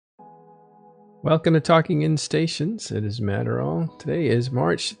Welcome to Talking in Stations. It is Matterall. Today is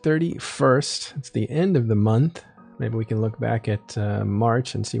March 31st. It's the end of the month. Maybe we can look back at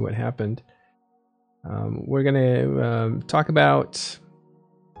March and see what happened. We're going to talk about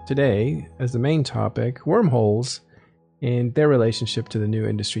today, as the main topic, wormholes and their relationship to the new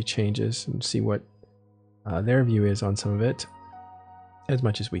industry changes, and see what their view is on some of it, as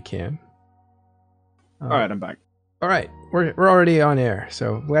much as we can. All right, I'm back. All right, we're already on air,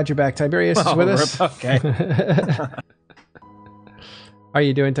 so glad you're back. Tiberius is with us. Okay. How are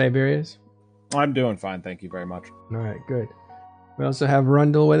you doing, Tiberius? I'm doing fine, thank you very much. All right, good. We also have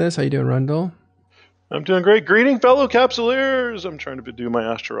Rundle with us. How you doing, Rundle? I'm doing great. Greeting, fellow Capsuleers. I'm trying to do my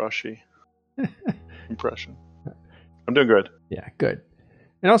Astarashi impression. I'm doing good. Yeah, good.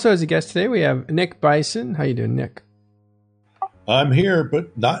 And also as a guest today, we have Nick Bison. How you doing, Nick? I'm here,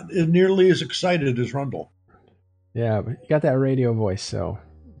 but not nearly as excited as Rundle. Yeah, but you got that radio voice, so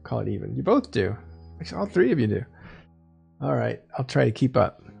call it even. You both do. Actually, all three of you do. All right, I'll try to keep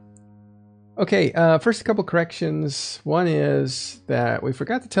up. Okay, first a couple corrections. One is that we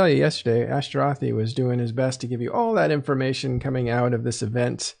forgot to tell you yesterday, Ashtarothi was doing his best to give you all that information coming out of this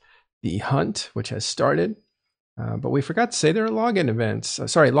event, the Hunt, which has started. But we forgot to say there are login events.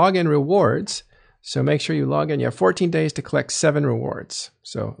 Login rewards. So make sure you log in. You have 14 days to collect 7 rewards.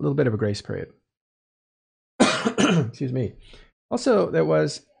 So a little bit of a grace period. Excuse me. Also, there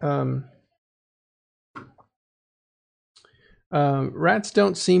was rats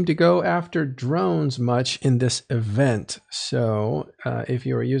don't seem to go after drones much in this event. So if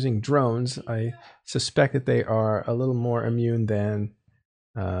you are using drones, I suspect that they are a little more immune than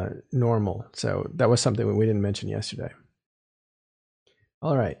normal. So that was something we didn't mention yesterday.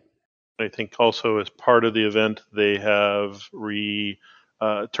 All right. I think also as part of the event, they have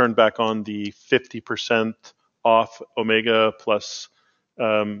turned back on the 50% off Omega plus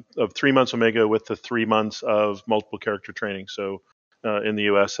of 3 months Omega with the 3 months of multiple character training. So in the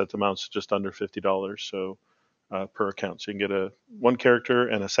US, that amounts to just under $50 so per account. So you can get one character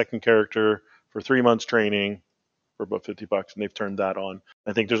and a second character for 3 months training for about $50, and they've turned that on.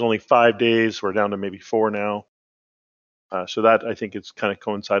 I think there's only 5 days. We're down to maybe 4 now. So that, I think, it's kind of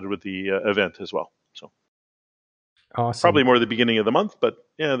coincided with the event as well. So awesome. Probably more the beginning of the month, but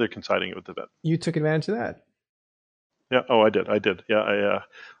yeah, they're coinciding it with the event. You took advantage of that. Yeah. Oh, I did. Yeah. I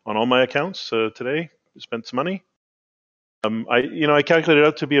on all my accounts today spent some money. I calculated it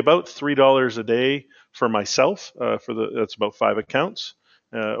out to be about $3 a day for myself. That's about 5 accounts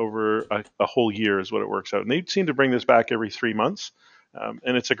over a whole year is what it works out. And they seem to bring this back every 3 months, and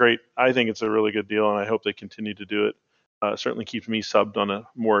I think it's a really good deal, and I hope they continue to do it. Certainly keeps me subbed on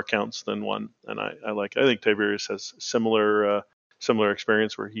more accounts than one, and I think Tiberius has similar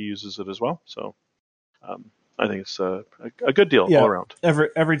experience where he uses it as well. So. I think it's a good deal all around.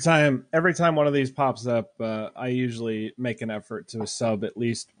 Every time one of these pops up, I usually make an effort to sub at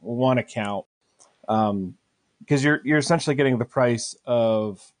least one account, because you're essentially getting the price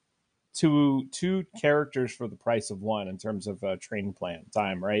of two characters for the price of one in terms of training plan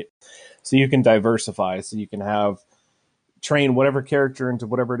time, right? So you can diversify, so you can train whatever character into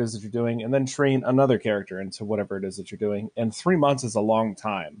whatever it is that you're doing, and then train another character into whatever it is that you're doing. And 3 months is a long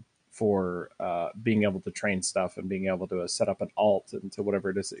time for being able to train stuff and being able to set up an alt into whatever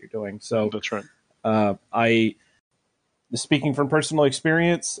it is that you're doing. So that's right. Speaking from personal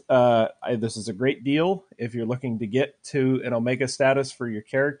experience, this is a great deal if you're looking to get to an Omega status for your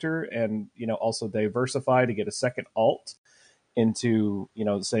character, and also diversify to get a second alt into,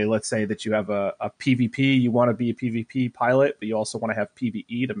 let's say that you have a PvP, you want to be a PvP pilot, but you also want to have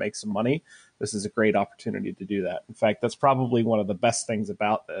PvE to make some money. This is a great opportunity to do that. In fact, that's probably one of the best things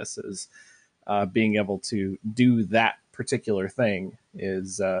about this is being able to do that particular thing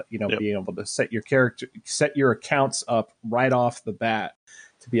is, being able to set your accounts up right off the bat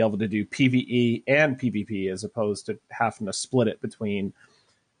to be able to do PvE and PvP, as opposed to having to split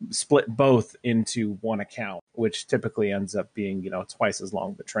both into one account, which typically ends up being, twice as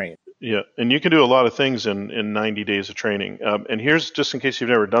long to train. Yeah, and you can do a lot of things in 90 days of training. And here's, just in case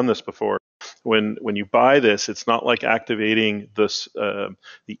you've never done this before, when you buy this, it's not like activating this the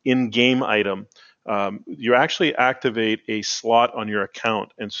in-game item. You actually activate a slot on your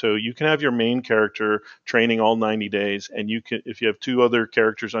account, and so you can have your main character training all 90 days, and you can, if you have 2 other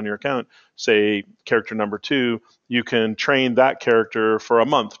characters on your account, say character number 2, you can train that character for a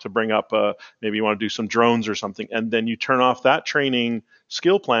month to bring up maybe you want to do some drones or something, and then you turn off that training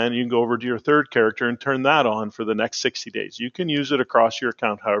skill plan. You can go over to your 3rd character and turn that on for the next 60 days. You can use it across your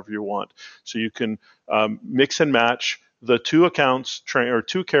account however you want, so you can mix and match the 2 accounts or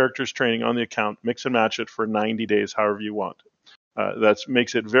 2 characters training on the account, mix and match it for 90 days, however you want. That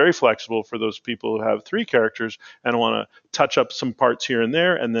makes it very flexible for those people who have 3 characters and want to touch up some parts here and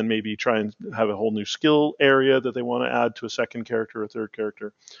there, and then maybe try and have a whole new skill area that they want to add to a second character or third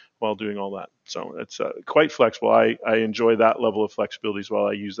character while doing all that. So it's quite flexible. I enjoy that level of flexibility as well.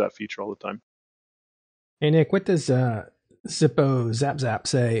 I use that feature all the time. Hey, Nick, what does Zippo Zap Zap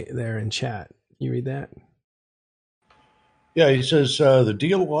say there in chat? You read that? Yeah, he says the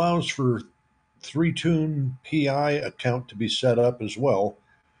deal allows for 3-tune PI account to be set up as well.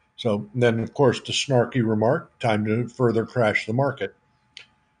 So then, of course, the snarky remark, time to further crash the market.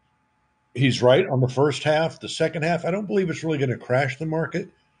 He's right on the first half. The second half, I don't believe it's really going to crash the market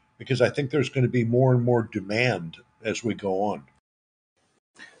because I think there's going to be more and more demand as we go on.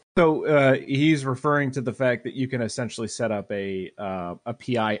 So he's referring to the fact that you can essentially set up a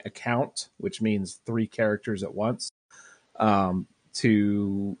PI account, which means 3 characters at once,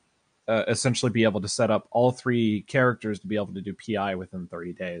 to essentially be able to set up all 3 characters to be able to do PI within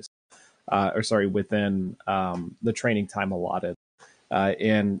 30 days. Within the training time allotted.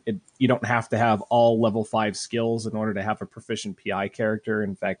 You don't have to have all level 5 skills in order to have a proficient PI character.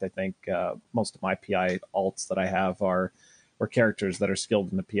 In fact, I think most of my PI alts that I have are characters that are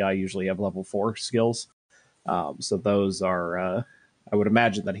skilled in the PI usually have level 4 skills. So those are, I would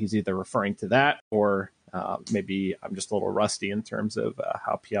imagine that he's either referring to that or maybe I'm just a little rusty in terms of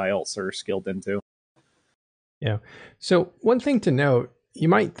how PI alts are skilled into. Yeah. So one thing to note, you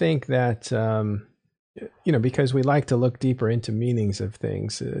might think that, because we like to look deeper into meanings of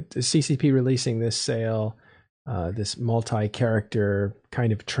things, the CCP releasing this sale, this multi-character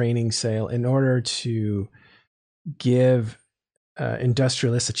kind of training sale in order to give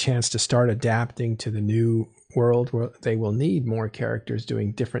industrialists a chance to start adapting to the new world where they will need more characters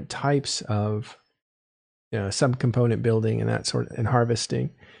doing different types of subcomponent building and that sort of, and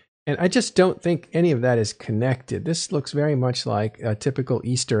harvesting. And I just don't think any of that is connected. This looks very much like a typical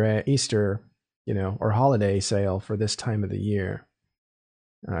Easter, or holiday sale for this time of the year.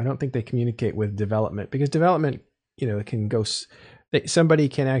 I don't think they communicate with development because development, can go. Somebody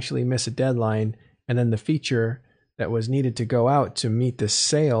can actually miss a deadline, and then the feature that was needed to go out to meet this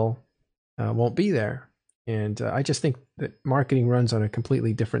sale won't be there. And I just think that marketing runs on a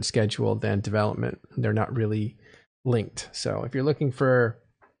completely different schedule than development. They're not really linked. So if you're looking for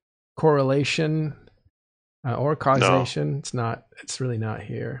correlation or causation, it's really not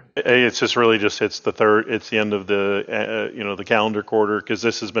here. It's just really it's the end of the calendar quarter, because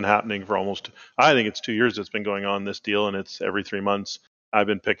this has been happening for I think it's 2 years it's been going on, this deal, and it's every 3 months. I've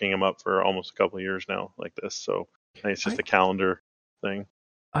been picking them up for almost a couple of years now like this. So I think it's just a calendar thing.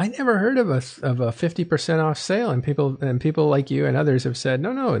 I never heard of a 50% off sale, and people like you and others have said,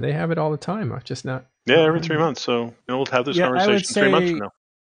 no, they have it all the time. I'm just not. Yeah, every 3 months. So we'll have this conversation 3 months from now.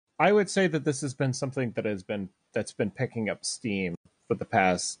 I would say that this has been something that's been picking up steam for the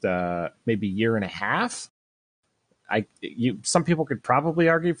past maybe year and a half. Some people could probably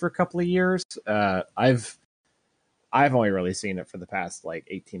argue for a couple of years. I've only really seen it for the past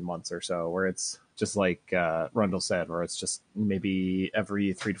 18 months or so, where it's just like Rundle said, where it's just maybe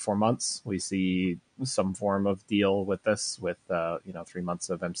every 3 to 4 months we see some form of deal with this, with 3 months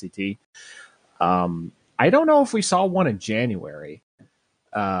of MCT. I don't know if we saw one in January.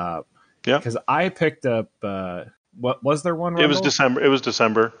 Because I picked up. What was there one? Rundle? It was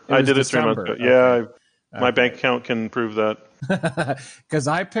December. I did it 3 months ago. Yeah, my bank account can prove that. Because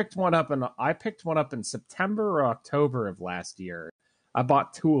I picked one up in September or October of last year. I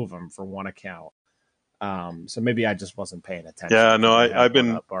bought 2 of them for one account. So maybe I just wasn't paying attention. Yeah, no, I've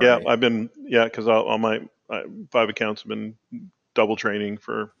been because all my 5 accounts have been double training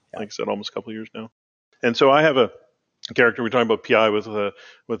for, like I said, almost a couple of years now. And so I have a character, we're talking about PI with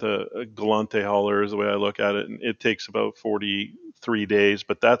a Galante hauler is the way I look at it, and it takes about 43 days,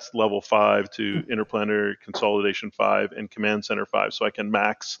 but that's level 5 to interplanetary consolidation 5 and command center 5, so I can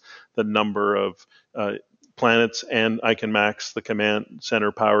max the number of planets and I can max the command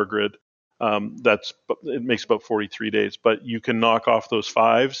center power grid. It makes about 43 days, but you can knock off those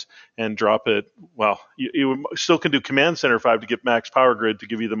 5s and drop it. Well, you still can do command center 5 to get max power grid to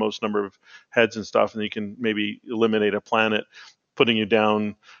give you the most number of heads and stuff, and you can maybe eliminate a planet, putting you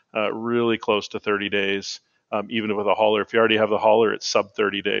down really close to 30 days, even with a hauler. If you already have the hauler, it's sub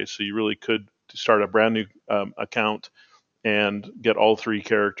 30 days, so you really could start a brand new account and get all 3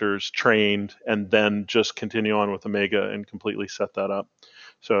 characters trained and then just continue on with Omega and completely set that up.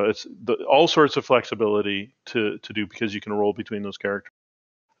 So it's all sorts of flexibility to do, because you can roll between those characters.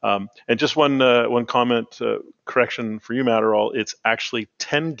 And just one comment, correction for you, Matterall. It's actually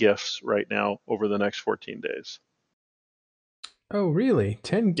 10 gifts right now over the next 14 days. Oh, really?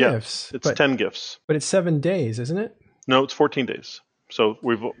 10 gifts? It's 10 gifts. But it's 7 days, isn't it? No, it's 14 days. So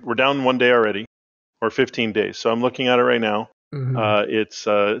we're down 1 day already, or 15 days. So I'm looking at it right now. It's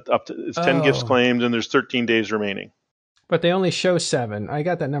 10 gifts claimed, and there's 13 days remaining. But they only show 7. I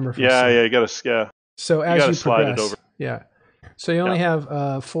got that number from Yeah, Sid. yeah, you got to So as you slide progress, it over. yeah. So you only have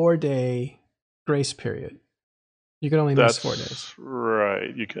a 4-day grace period. You can only miss 4 days.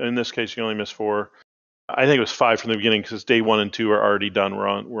 Right. In this case, you only miss 4. I think it was 5 from the beginning because day 1 and 2 are already done.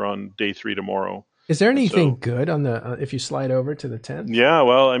 We're on day 3 tomorrow. Is there anything good on the if you slide over to the 10th? Yeah,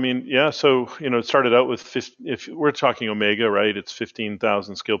 well, I mean, yeah. So it started out with if we're talking Omega, right? It's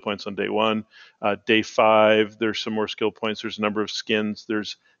 15,000 skill points on day 1. Day 5, there's some more skill points. There's a number of skins.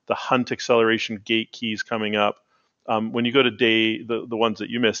 There's the hunt acceleration gate keys coming up. When you go to the ones that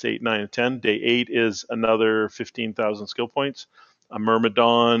you missed, 8, 9, and 10, day 8 is another 15,000 skill points, a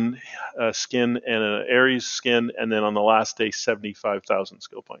Myrmidon skin and an Ares skin, and then on the last day, 75,000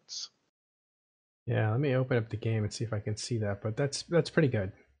 skill points. Yeah, let me open up the game and see if I can see that. But that's pretty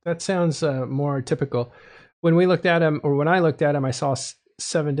good. That sounds more typical. When we looked at him, or when I looked at him, I saw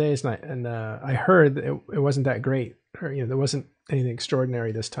 7 days, and I heard it wasn't that great. Or, there wasn't anything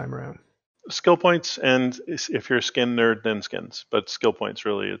extraordinary this time around. Skill points, and if you're a skin nerd, then skins. But skill points,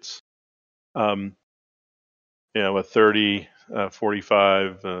 really, it's with 30,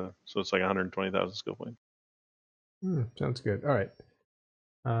 45, so it's like 120,000 skill points. Sounds good. All right.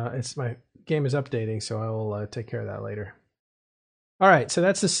 My game is updating, so I will take care of that later. All right, so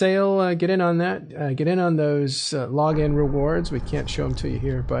that's the sale. Get in on that. Get in on those login rewards. We can't show them to you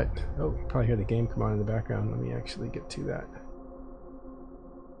here, but you probably hear the game come on in the background. Let me actually get to that.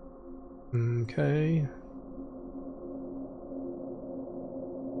 Okay.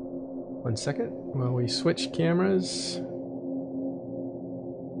 1 second while we switch cameras.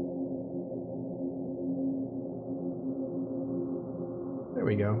 There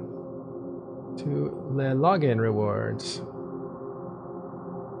we go. To the login rewards.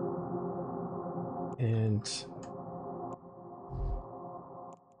 And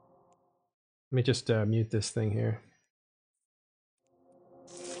let me just mute this thing here.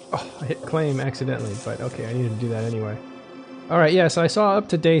 Oh, I hit claim accidentally, but okay, I needed to do that anyway. All right, yeah, so I saw up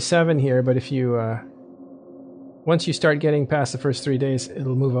to day 7 here, but if you once you start getting past the first 3 days,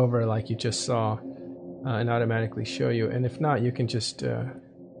 it'll move over like you just saw and automatically show you. And if not, you can just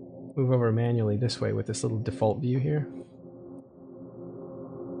move over manually this way with this little default view here.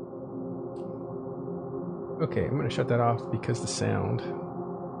 Okay, I'm going to shut that off because the sound.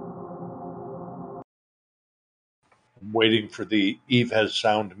 I'm waiting for the Eve has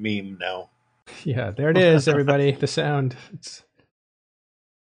sound meme now. Yeah, there it is, everybody. The sound.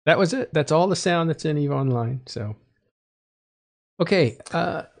 That was it. That's all the sound that's in EVE Online. So, okay,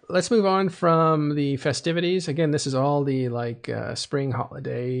 let's move on from the festivities. Again, this is all the spring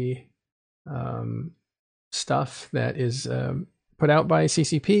holiday stuff that is put out by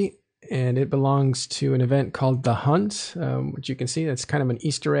CCP, and it belongs to an event called The Hunt, which you can see that's kind of an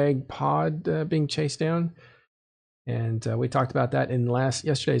Easter egg pod being chased down. And we talked about that in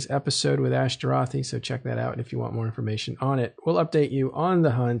yesterday's episode with Ash Darathi, so check that out if you want more information on it. We'll update you on The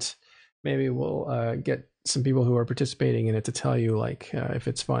Hunt. Maybe we'll get some people who are participating in it to tell you if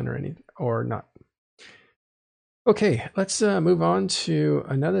it's fun or not. Okay, let's move on to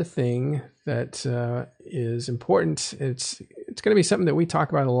another thing that is important. It's going to be something that we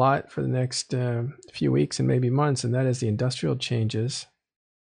talk about a lot for the next few weeks and maybe months, and that is the industrial changes.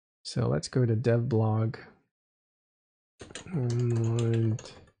 So let's go to devblog.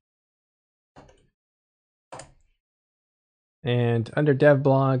 And under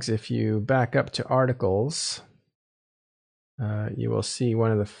devblogs, if you back up to articles, you will see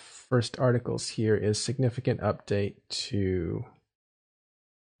one of the first articles here is significant update to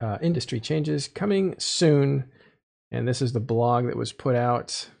industry changes coming soon. And this is the blog that was put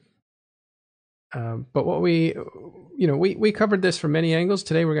out. But what we covered this from many angles.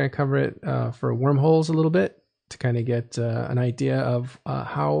 Today we're going to cover it for wormholes a little bit to kind of get an idea of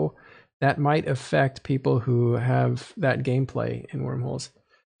how that might affect people who have that gameplay in wormholes.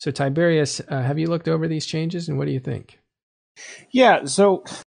 So Tiberius, have you looked over these changes and what do you think? Yeah, so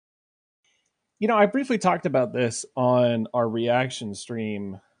I briefly talked about this on our reaction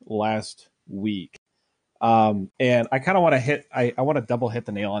stream last week. And I kind of want to I want to double hit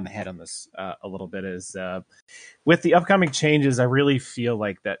the nail on the head on this a little bit is with the upcoming changes, I really feel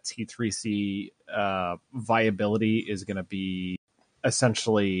like that T3C viability is going to be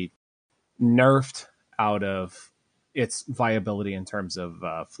essentially nerfed out of its viability in terms of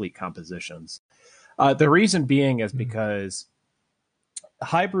fleet compositions. The reason being is because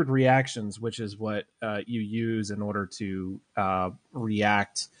hybrid reactions, which is what you use in order to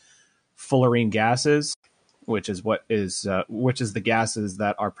react fullerene gases, which is the gases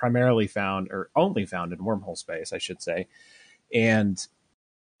that are primarily found or only found in wormhole space, I should say. And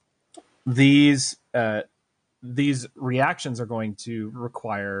these reactions are going to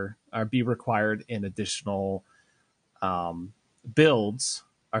be required in additional builds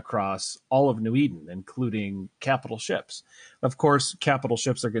across all of New Eden, including capital ships. Of course, capital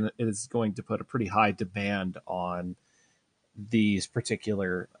ships is going to put a pretty high demand on these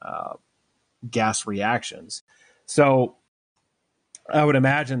particular gas reactions. So I would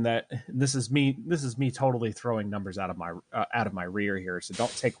imagine that this is me totally throwing numbers out of my rear here. So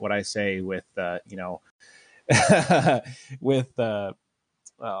don't take what I say with with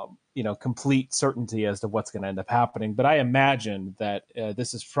complete certainty as to what's going to end up happening. But I imagine that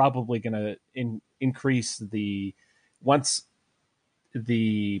this is probably going to increase once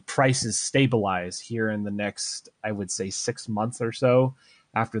the prices stabilize here in the next, I would say, 6 months or so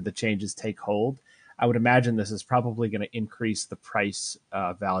after the changes take hold. I would imagine this is probably going to increase the price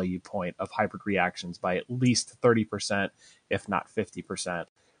value point of hybrid reactions by at least 30%, if not 50%,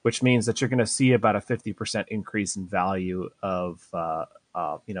 which means that you're going to see about a 50% increase in value of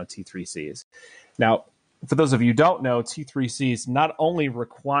T3Cs. Now, for those of you who don't know, T3Cs not only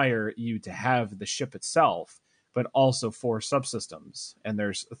require you to have the ship itself, but also 4 subsystems, and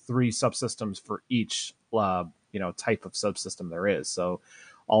there's 3 subsystems for each type of subsystem there is. So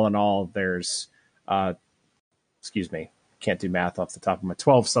all in all, there's can't do math off the top of my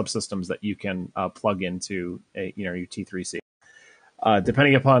 12 subsystems that you can plug into your T3C.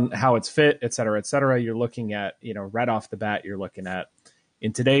 Depending upon how it's fit, et cetera, you're looking at, right off the bat, you're looking at,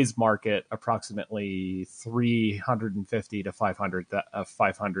 in today's market, approximately 350 to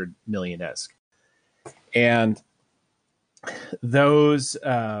 500 million ISK. And those,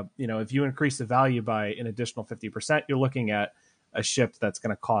 if you increase the value by an additional 50%, you're looking at a ship that's going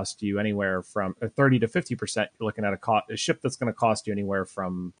to cost you anywhere from 30 to 50%. You're looking at a ship that's going to cost you anywhere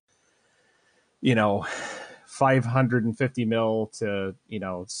from, 550 mil to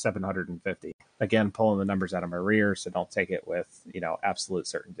 750. Again, pulling the numbers out of my rear, so don't take it with absolute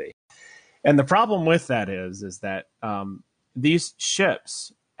certainty. And the problem with that is that these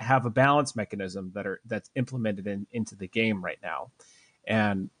ships have a balance mechanism that's implemented into the game right now,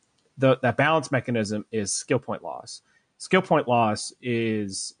 and that balance mechanism is skill point loss. Skill point loss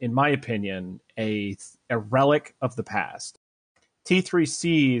is, in my opinion, a relic of the past.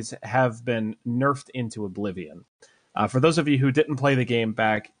 T3Cs have been nerfed into oblivion. For those of you who didn't play the game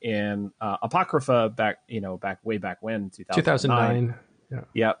back in Apocrypha, way back when, 2009. Yeah.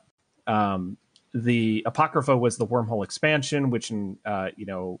 Yep. The Apocrypha was the wormhole expansion, which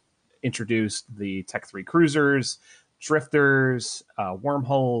introduced the Tech 3 cruisers, drifters,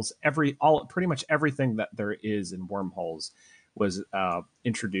 wormholes, pretty much everything that there is in wormholes was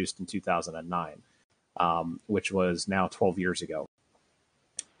introduced in 2009, which was now 12 years ago.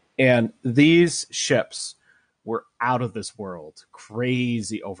 And these ships were out of this world,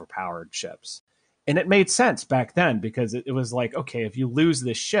 crazy overpowered ships. And it made sense back then because it was like, okay, if you lose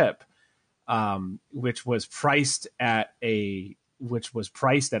this ship, which was priced at a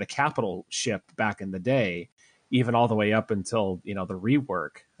capital ship back in the day, even all the way up until the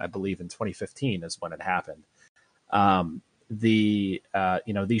rework, I believe in 2015 is when it happened. These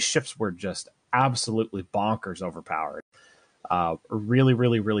ships were just absolutely bonkers overpowered. Really,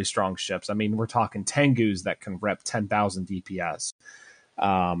 really, really strong ships. I mean, we're talking Tengus that can rep 10,000 DPS.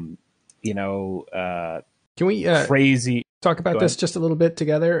 Can we crazy talk about this just a little bit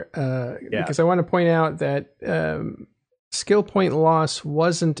together? Because I want to point out that skill point loss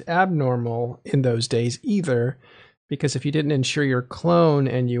wasn't abnormal in those days either, because if you didn't ensure your clone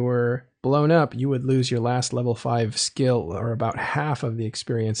and you were blown up, you would lose your last level 5 skill or about half of the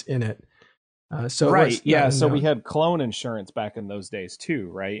experience in it. So we had clone insurance back in those days too,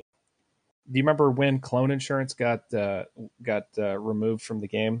 right? Do you remember when clone insurance got removed from the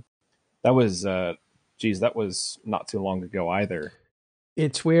game? That was that was not too long ago either.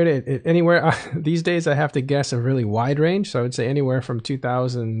 It's weird. Anywhere these days, I have to guess a really wide range. So I would say anywhere from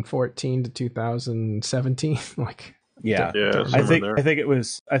 2014 to 2017. I think it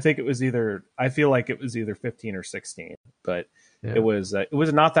was either. I feel like it was either 15 or 16, but it was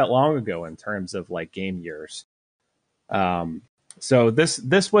not that long ago in terms of like game years. So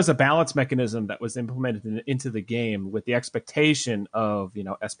this was a balance mechanism that was implemented into the game with the expectation of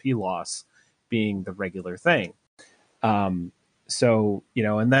SP loss being the regular thing. And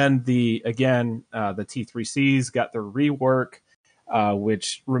then the T3Cs got their rework,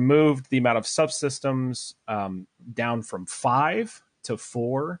 which removed the amount of subsystems down from 5 to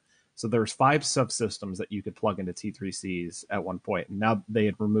 4. So there's 5 subsystems that you could plug into T3Cs at one point, and now they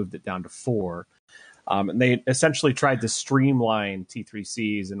had removed it down to 4. And they essentially tried to streamline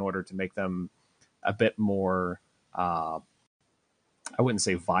T3Cs in order to make them a bit more, I wouldn't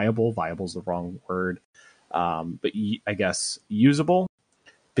say viable. Viable is the wrong word. But I guess usable,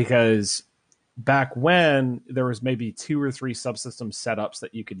 because back when there was maybe 2 or 3 subsystem setups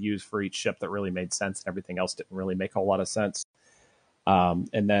that you could use for each ship that really made sense, and everything else didn't really make a whole lot of sense.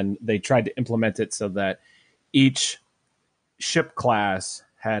 And then they tried to implement it so that each ship class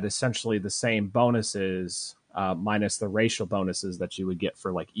had essentially the same bonuses, minus the racial bonuses that you would get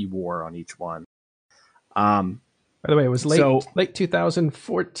for like E-War on each one. By the way, it was late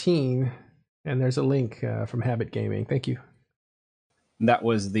 2014, and there's a link from Habit Gaming. Thank you. That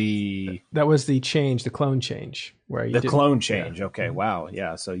was the change, the clone change, where you clone change. Yeah. Okay, wow,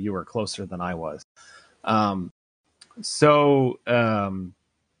 yeah. So you were closer than I was. Again,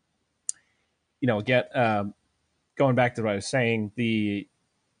 going back to what I was saying, the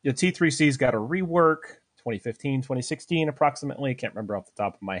T3C's got a rework, 2015, 2016, approximately. I can't remember off the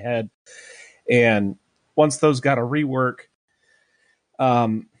top of my head. And once those got a rework,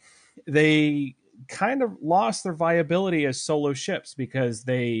 they kind of lost their viability as solo ships, because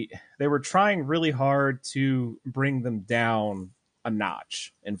they were trying really hard to bring them down a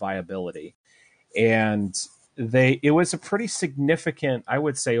notch in viability. And it was a pretty significant, I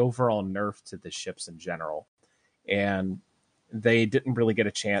would say, overall nerf to the ships in general. And they didn't really get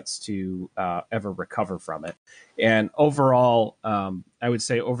a chance to ever recover from it. And overall, I would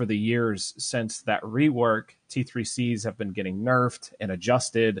say over the years since that rework, T3Cs have been getting nerfed and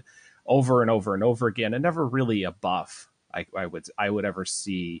adjusted over and over and over again, and never really a buff I would ever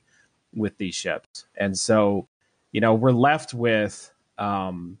see with these ships. And so, we're left with,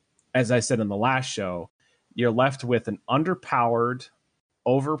 as I said in the last show, you're left with an underpowered,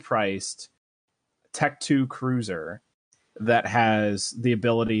 overpriced Tech 2 cruiser that has the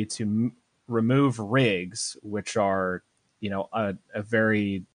ability to remove rigs, which are, a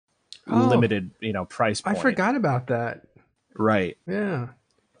very limited, price point. I forgot about that. Right. Yeah.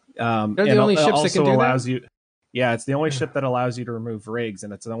 They're the only ships that can do allows that? you. Yeah, it's the only ship that allows you to remove rigs,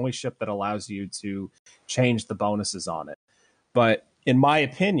 and it's the only ship that allows you to change the bonuses on it. But in my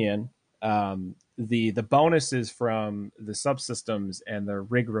opinion, the bonuses from the subsystems and the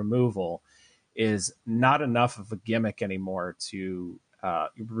rig removal is not enough of a gimmick anymore to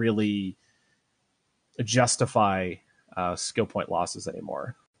really justify skill point losses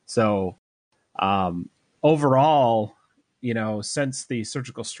anymore. So overall, since the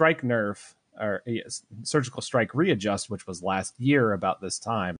surgical strike nerf, or surgical strike readjust, which was last year about this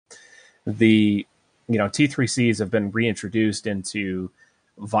time, the T3Cs have been reintroduced into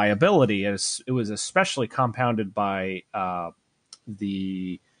viability. It was especially compounded by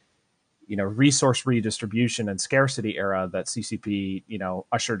the resource redistribution and scarcity era that CCP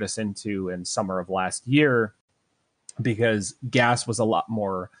ushered us into in summer of last year, because gas was a lot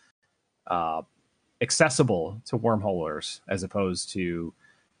more accessible to wormholers as opposed to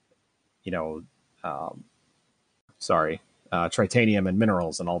tritanium and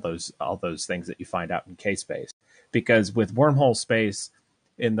minerals and all those things that you find out in K-space. Because with wormhole space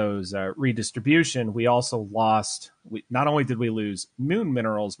in those redistribution, we also lost. Not only did we lose moon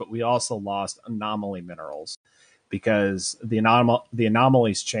minerals, but we also lost anomaly minerals, because the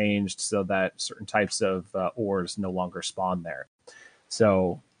anomalies changed so that certain types of ores no longer spawn there.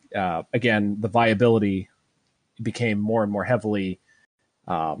 So again, the viability became more and more heavily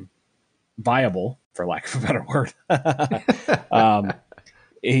viable, for lack of a better word. I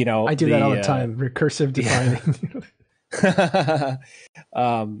do that all the time. Recursive defining.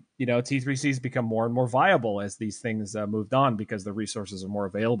 T3Cs become more and more viable as these things moved on, because the resources are more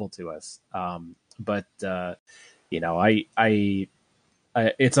available to us.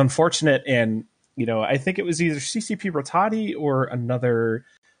 It's unfortunate, and I think it was either CCP Rotati or another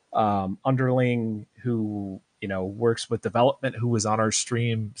underling who works with development, who was on our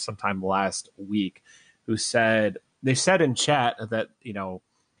stream sometime last week, they said in chat that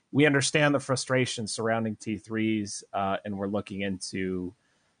we understand the frustration surrounding T3s, and we're looking into,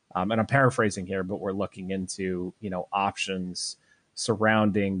 and I'm paraphrasing here, but we're looking into options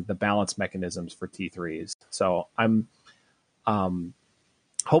surrounding the balance mechanisms for T3s. So I'm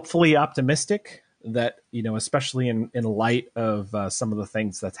hopefully optimistic that especially in light of some of the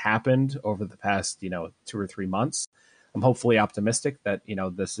things that's happened over the past 2 or 3 months, I'm hopefully optimistic that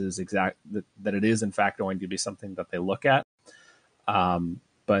this is that it is in fact going to be something that they look at.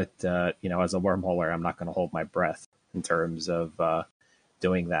 But as a wormholer, I'm not going to hold my breath in terms of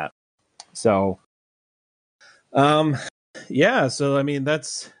doing that. So I mean,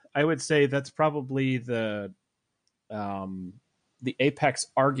 I would say that's probably the the apex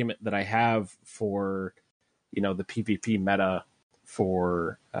argument that I have for, the PvP meta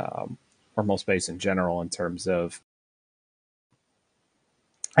for wormhole space in general, in terms of,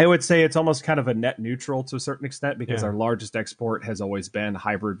 I would say it's almost kind of a net neutral to a certain extent, because our largest export has always been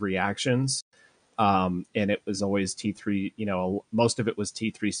hybrid reactions. And it was always T3, most of it was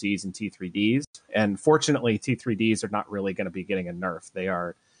T3Cs and T3Ds. And fortunately, T3Ds are not really going to be getting a nerf. They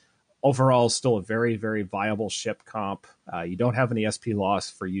are overall still a very, very viable ship comp. You don't have any SP loss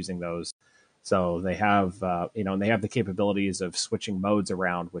for using those. So they have, and they have the capabilities of switching modes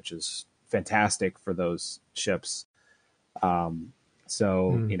around, which is fantastic for those ships. I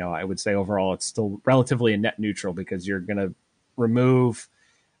would say overall it's still relatively a net neutral, because you're going to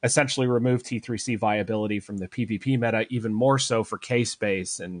essentially remove T3C viability from the PvP meta, even more so for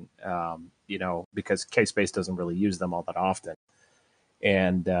K-Space, and because K-Space doesn't really use them all that often.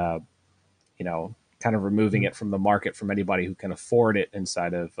 And, kind of removing it from the market from anybody who can afford it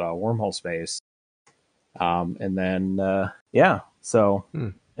inside of wormhole space. And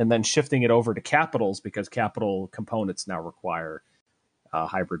then shifting it over to capitals, because capital components now require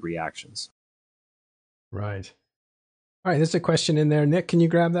hybrid reactions. Right. All right, there's a question in there. Nick, can you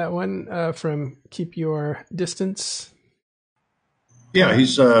grab that one from Keep Your Distance? Yeah,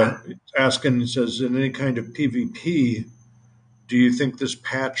 he's asking, he says, in any kind of PvP, do you think this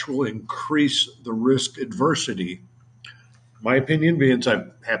patch will increase the risk adversity? My opinion, being I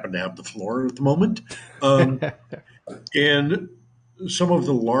happen to have the floor at the moment, and some of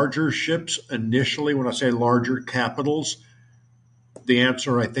the larger ships initially, when I say larger capitals, the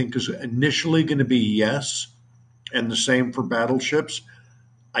answer I think is initially going to be yes, and the same for battleships.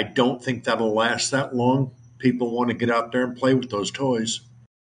 I don't think that'll last that long. People want to get out there and play with those toys.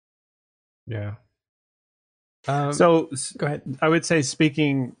 Yeah. So go ahead. I would say,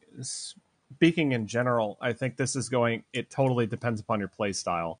 speaking in general, I think it totally depends upon your play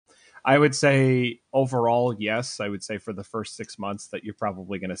style. I would say overall, yes. I would say for the first 6 months that you're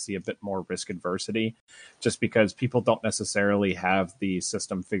probably going to see a bit more risk adversity, just because people don't necessarily have the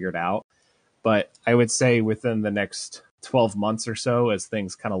system figured out. But I would say within the next 12 months or so, as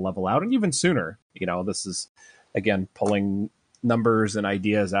things kind of level out, and even sooner, this is, again, pulling numbers and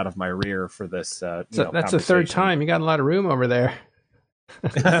ideas out of my rear for this. That's the third time. You got a lot of room over there.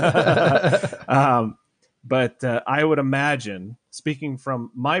 But I would imagine, speaking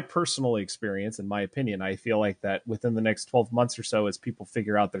from my personal experience and my opinion, I feel like that within the next 12 months or so, as people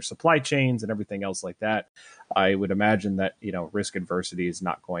figure out their supply chains and everything else like that, I would imagine that, risk adversity is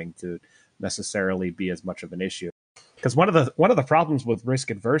not going to necessarily be as much of an issue. Because one of the problems with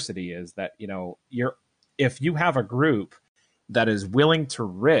risk adversity is that, if you have a group that is willing to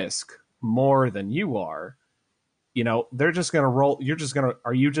risk more than you are, they're just going to roll.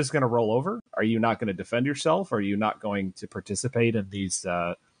 Are you just going to roll over? Are you not going to defend yourself? Are you not going to participate in these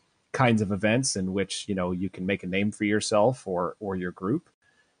kinds of events in which, you can make a name for yourself or your group?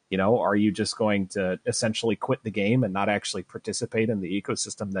 Are you just going to essentially quit the game and not actually participate in the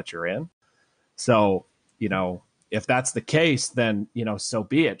ecosystem that you're in? So, if that's the case, then, so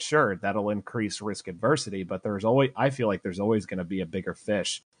be it. Sure, that'll increase risk adversity, but I feel like there's always going to be a bigger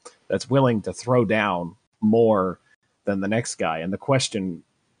fish that's willing to throw down more than the next guy. And the question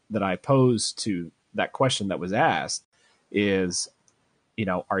that I pose to that question that was asked is,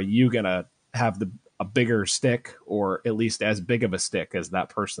 are you going to have a bigger stick, or at least as big of a stick as that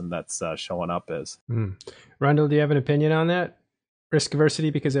person that's showing up is? Rundle, do you have an opinion on that? Risk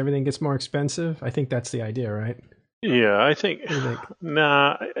aversity because everything gets more expensive? I think that's the idea, right? Yeah, I think,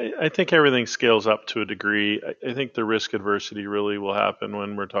 I think everything scales up to a degree. I think the risk adversity really will happen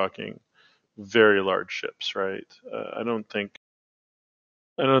when we're talking very large ships, right? I don't think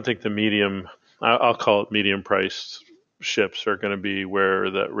the medium, I'll call it medium priced ships, are going to be where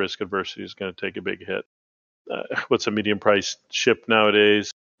that risk adversity is going to take a big hit. What's a medium priced ship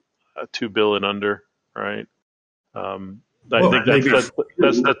nowadays? $2 billion and under, right? I think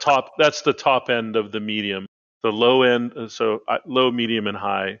that's the top. That's the top end of the medium. The low end, so low, medium, and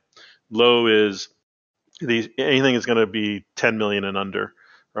high. Low is anything is going to be 10 million and under,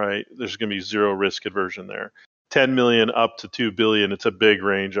 right? There's going to be zero risk aversion there. 10 million up to 2 billion. It's a big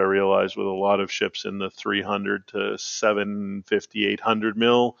range, I realize, with a lot of ships in the 300 to 750, 800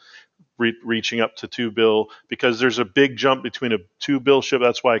 mil, reaching up to 2 bill, because there's a big jump between a 2 bill ship.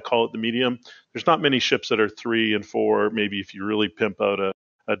 That's why I call it the medium. There's not many ships that are 3 and 4. Maybe if you really pimp out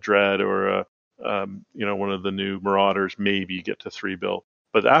a Dread or a one of the new Marauders, maybe you get to 3 bill.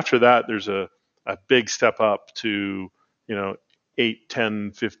 But after that, there's a big step up to 8,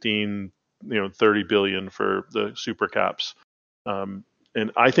 10, 15, 30 billion for the super caps. And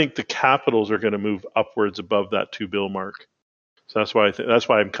I think the capitals are going to move upwards above that 2 bill mark. So that's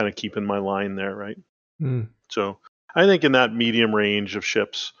why I'm kind of keeping my line there, right? Mm. So I think in that medium range of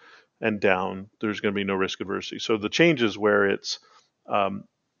ships and down, there's going to be no risk adversity. So the changes where it's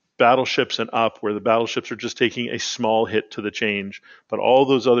battleships and up, where the battleships are just taking a small hit to the change, but all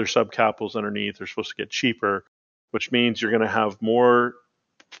those other subcapitals underneath are supposed to get cheaper, which means you're going to have more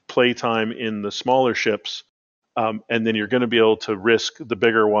playtime in the smaller ships, and then you're going to be able to risk the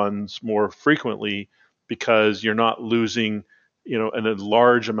bigger ones more frequently because you're not losing, a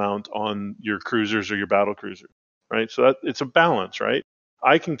large amount on your cruisers or your battle cruisers, right? So it's a balance, right?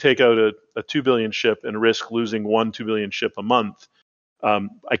 I can take out a 2 billion ship and risk losing 2 billion ship a month.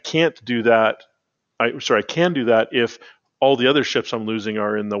 I can't do that. I can do that if all the other ships I'm losing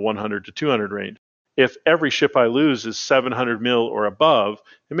are in the 100 to 200 range. If every ship I lose is 700 mil or above,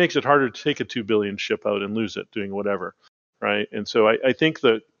 it makes it harder to take a 2 billion ship out and lose it doing whatever, right? And so I think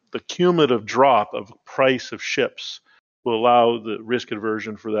the cumulative drop of price of ships will allow the risk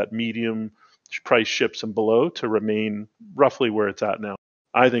aversion for that medium price ships and below to remain roughly where it's at now.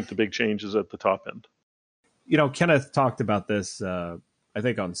 I think the big change is at the top end. Kenneth talked about this, I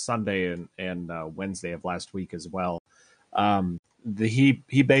think on Sunday and Wednesday of last week as well.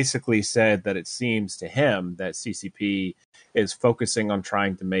 He basically said that it seems to him that CCP is focusing on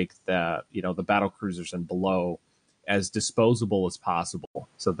trying to make the battle cruisers and below as disposable as possible,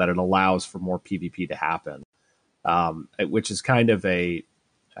 so that it allows for more PvP to happen, which is kind of a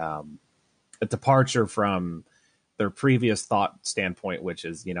departure from their previous thought standpoint, which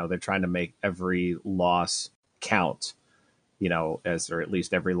is they're trying to make every loss count, or at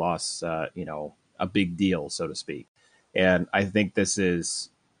least every loss a big deal, so to speak. And I think this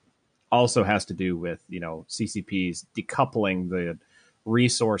also has to do with, CCP's decoupling the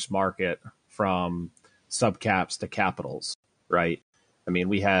resource market from subcaps to capitals, right? I mean,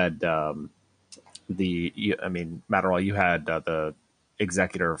 we had Matterall, you had the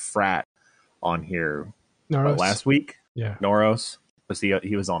executor of Frat on here last week. Yeah. Noros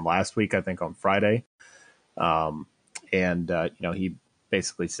he was on last week, I think on Friday. He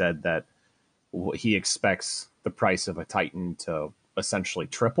basically said that he expects the price of a Titan to essentially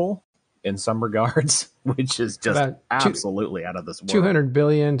triple in some regards, which is just absolutely out of this world. 200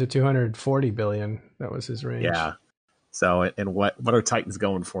 billion to 240 billion. That was his range. Yeah. So, and what are Titans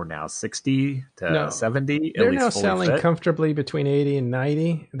going for now? 60 to 70? They're now selling comfortably between 80 and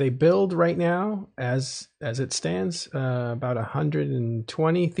 90. They build right now, as it stands, about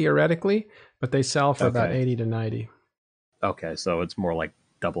 120 theoretically, but they sell for about 80 to 90. Okay, so it's more like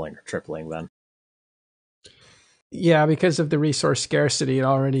doubling or tripling then. Yeah, because of the resource scarcity, it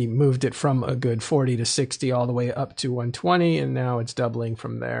already moved it from a good 40 to 60 all the way up to 120, and now it's doubling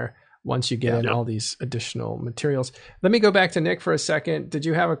from there once you get in all these additional materials. Let me go back to Nick for a second. Did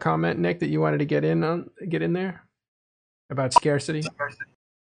you have a comment, Nick, that you wanted to get in there about scarcity?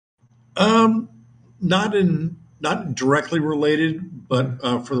 Not directly related, but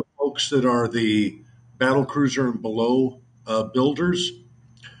for the folks that are the battle cruiser and below builders,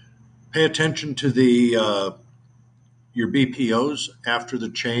 pay attention to your BPOs after the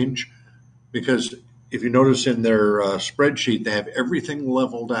change, because if you notice in their spreadsheet, they have everything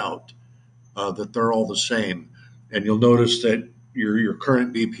leveled out, that they're all the same. And you'll notice that your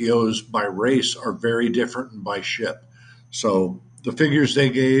current BPOs by race are very different and by ship. So the figures they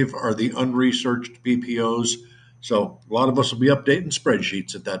gave are the unresearched BPOs. So a lot of us will be updating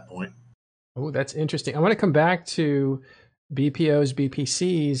spreadsheets at that point. Oh, that's interesting. I want to come back to BPOs,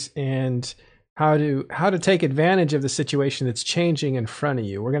 BPCs, and how to take advantage of the situation that's changing in front of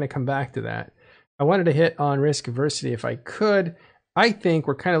you. We're going to come back to that. I wanted to hit on risk aversity if I could. I think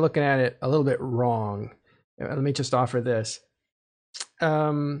we're kind of looking at it a little bit wrong. Let me just offer this.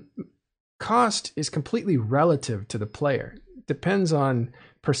 Cost is completely relative to the player. Depends on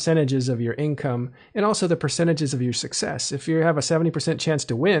percentages of your income and also the percentages of your success. If you have a 70% chance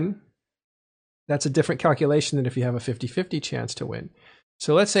to win, that's a different calculation than if you have a 50-50 chance to win.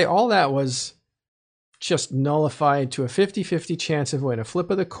 So let's say all that was just nullified to a 50-50 chance of win, a flip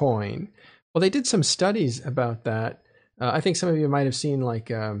of the coin. Well, they did some studies about that. I think some of you might have seen, I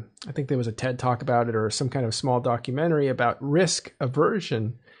think there was a TED talk about it or some kind of small documentary about risk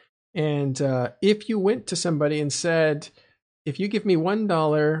aversion. And if you went to somebody and said, if you give me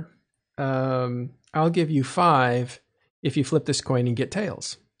 $1, I'll give you $5 if you flip this coin and get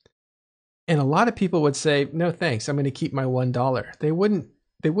tails. And a lot of people would say, no, thanks. I'm going to keep my $1. They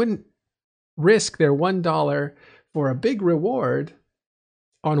wouldn't risk their $1 for a big reward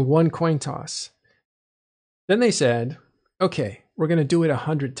on one coin toss. Then they said, okay, we're going to do it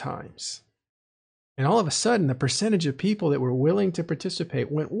 100 times. And all of a sudden, the percentage of people that were willing to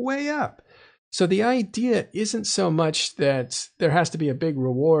participate went way up. So the idea isn't so much that there has to be a big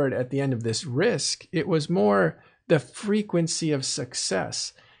reward at the end of this risk. It was more the frequency of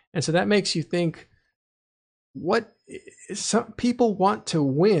success. And so that makes you think, what some people want to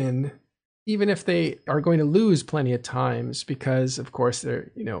win, even if they are going to lose plenty of times, because of course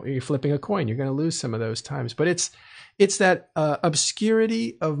you're flipping a coin, you're going to lose some of those times. But it's that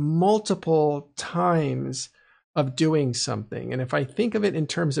obscurity of multiple times of doing something. And if I think of it in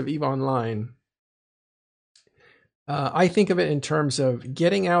terms of EVE Online, I think of it in terms of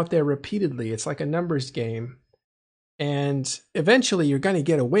getting out there repeatedly. It's like a numbers game. And eventually you're going to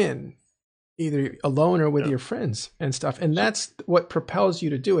get a win, either alone or with your friends and stuff. And that's what propels you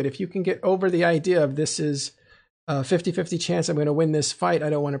to do it. If you can get over the idea of this is a 50-50 chance I'm going to win this fight, I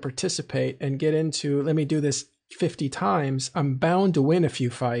don't want to participate, and get into, let me do this 50 times, I'm bound to win a few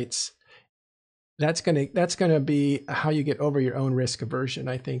fights. That's going to be how you get over your own risk aversion,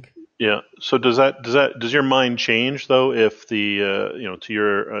 I think. Yeah. So does your mind change though if the to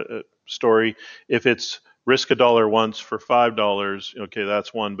your story, if it's risk $1 once for $5, okay,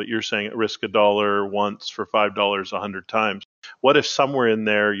 that's one. But you're saying risk $1 once for $5 100 times. What if somewhere in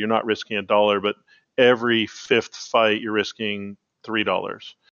there you're not risking $1, but every fifth fight you're risking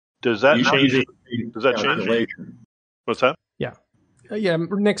 $3? Does that change? Does that change? What's that? Yeah,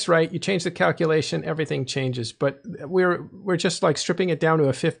 Nick's right. You change the calculation, everything changes. But we're just like stripping it down to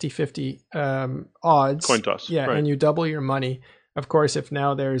a 50-50 odds. Coin toss. Yeah, right. And you double your money. Of course, if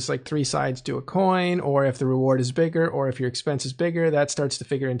now there's like 3 sides to a coin, or if the reward is bigger, or if your expense is bigger, that starts to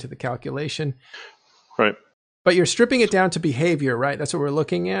figure into the calculation. Right. But you're stripping it down to behavior, right? That's what we're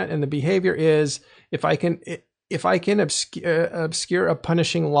looking at. And the behavior is if I can obscure a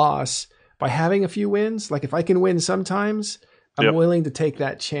punishing loss by having a few wins, like if I can win sometimes, I'm willing to take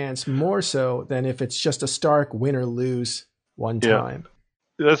that chance more so than if it's just a stark win or lose one time.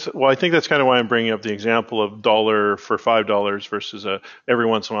 I think that's kind of why I'm bringing up the example of $1 for $5 versus every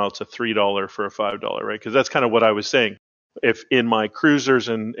once in a while it's a $3 for a $5, right? Because that's kind of what I was saying. If in my cruisers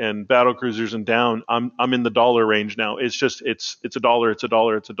and battle cruisers and down, I'm in the dollar range now. It's just it's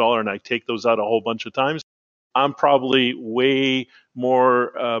 $1, and I take those out a whole bunch of times. I'm probably way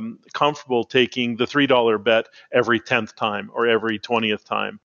more comfortable taking the $3 bet every 10th time or every 20th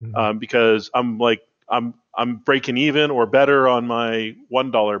time because I'm breaking even or better on my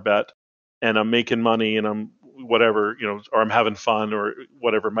 $1 bet, and I'm making money, and I'm whatever, or I'm having fun or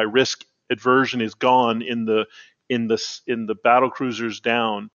whatever. My risk aversion is gone in the battle cruisers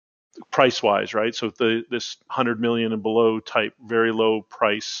down price wise, right? So this 100 million and below type, very low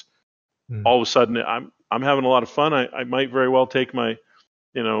price, all of a sudden I'm having a lot of fun. I might very well take my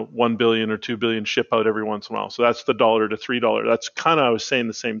 1 billion or 2 billion ship out every once in a while. So that's the $1 to $3. That's kind of, I was saying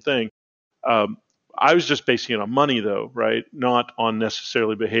the same thing. I was just basing it on money though, right? Not on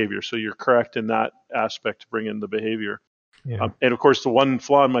necessarily behavior. So you're correct in that aspect to bring in the behavior. Yeah. And of course, the one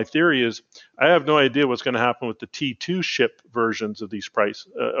flaw in my theory is I have no idea what's going to happen with the T2 ship versions of these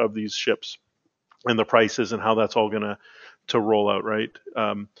ships and the prices and how that's all going to roll out, right?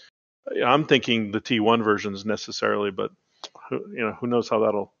 I'm thinking the T1 versions necessarily, but who knows how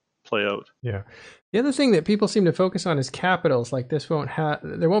that'll play out. Yeah. The other thing that people seem to focus on is capitals. Like there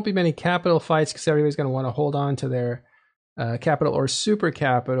won't be many capital fights because everybody's going to want to hold on to their capital or super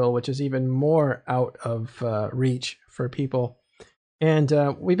capital, which is even more out of reach for people.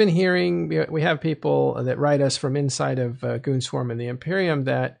 And we've been hearing, we have people that write us from inside of Goonswarm and the Imperium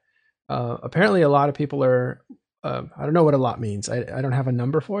that apparently a lot of people are, I don't know what a lot means. I don't have a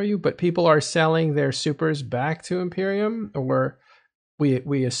number for you, but people are selling their supers back to Imperium, or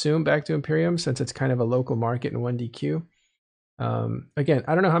we assume back to Imperium since it's kind of a local market in 1DQ. Again,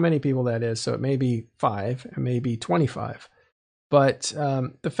 I don't know how many people that is, so it may be 5, it may be 25. But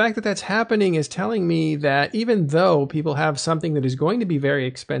the fact that that's happening is telling me that even though people have something that is going to be very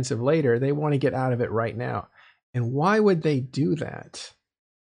expensive later, they want to get out of it right now. And why would they do that?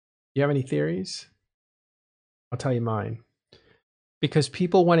 Do you have any theories? I'll tell you mine. Because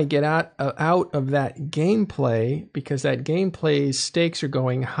people want to get out of that gameplay, because that gameplay's stakes are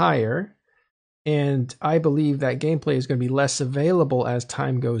going higher. And I believe that gameplay is going to be less available as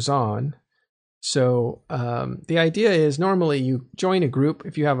time goes on. So the idea is normally you join a group.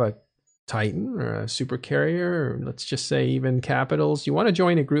 If you have a Titan or a super carrier, or let's just say even capitals, you want to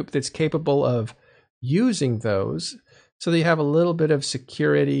join a group that's capable of using those so that you have a little bit of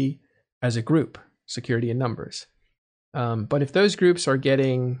security as a group, security in numbers. But if those groups are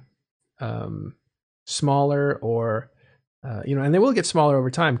getting smaller or, and they will get smaller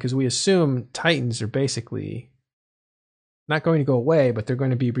over time because we assume Titans are basically not going to go away, but they're going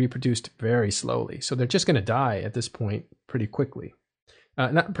to be reproduced very slowly. So they're just going to die at this point pretty quickly.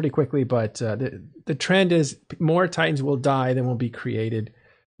 Not pretty quickly, but the trend is more Titans will die than will be created,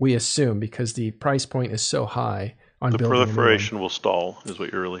 we assume, because the price point is so high on The building a new one. proliferation will stall, is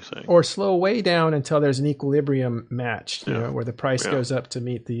what you're really saying. Or slow way down until there's an equilibrium matched, Yeah. where the price Yeah. goes up to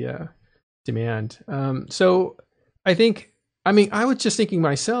meet the demand. So I think, I was just thinking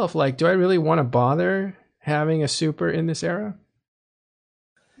myself, like, do I really want to bother having a super in this era?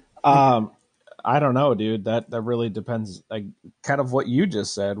 I don't know, dude. That really depends, like, kind of what you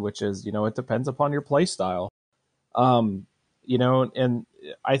just said, which is, it depends upon your play style. And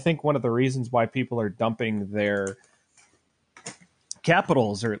I think one of the reasons why people are dumping their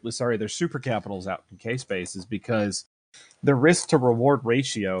capitals, or sorry, their super capitals out in K-Space is because the risk to reward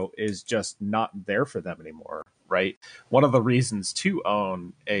ratio is just not there for them anymore, right? One of the reasons to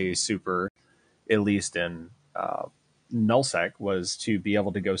own a super, at least in nullsec, was to be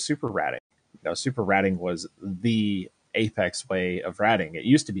able to go super ratting. Super ratting was the apex way of ratting. It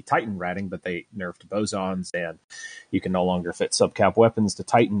used to be Titan ratting, but they nerfed bosons, and you can no longer fit subcap weapons to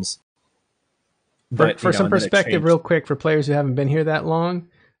Titans. But for some perspective, real quick, for players who haven't been here that long,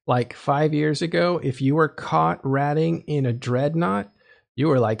 like 5 years ago, if you were caught ratting in a dreadnought, you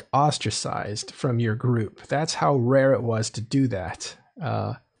were like ostracized from your group. That's how rare it was to do that.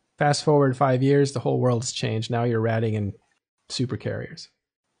 Fast forward 5 years, the whole world has changed. Now you're ratting in super carriers.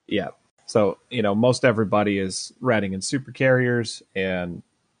 Yeah. So, most everybody is ratting in super carriers. And,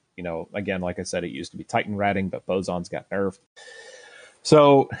 again, like I said, it used to be Titan ratting, but bosons got nerfed.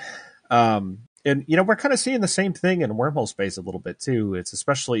 So, and, we're kind of seeing the same thing in wormhole space a little bit too. It's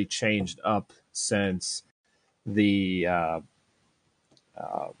especially changed up since the,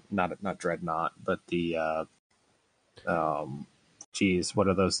 not Dreadnought, but the, what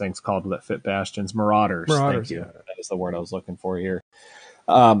are those things called that fit bastions? Marauders. Thank you. Yeah. That is the word I was looking for here.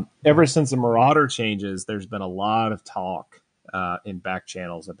 Ever since the Marauder changes, there's been a lot of talk in back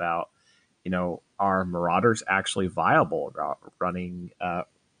channels about, are Marauders actually viable running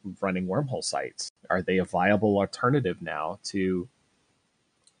wormhole sites? Are they a viable alternative now to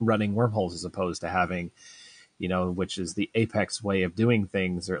running wormholes as opposed to having, which is the apex way of doing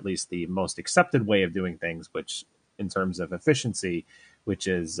things, or at least the most accepted way of doing things, which in terms of efficiency, which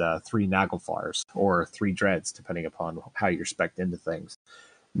is 3 Naglfars or 3 dreads, depending upon how you're spec'd into things.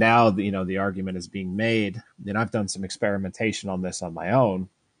 Now, the argument is being made, and I've done some experimentation on this on my own,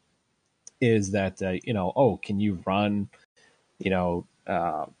 is that, can you run,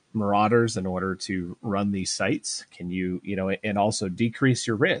 Marauders in order to run these sites? Can you, and also decrease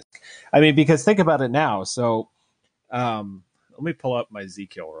your risk? Because think about it now. So let me pull up my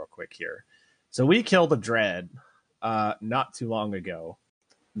Z-Kill real quick here. So we killed a dread not too long ago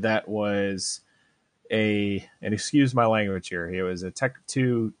that was and excuse my language here, it was a Tech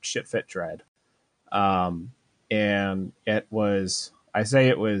 2 shit fit dread. And it was, I say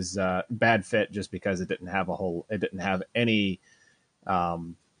it was bad fit just because it didn't have any high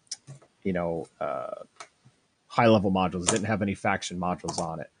level modules. It didn't have any faction modules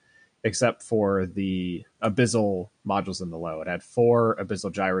on it, except for the Abyssal modules in the low. It had 4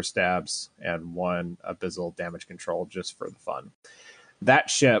 Abyssal Gyrostabs and 1 Abyssal damage control just for the fun. That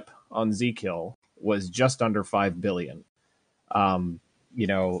ship on Z-Kill was just under 5 billion. I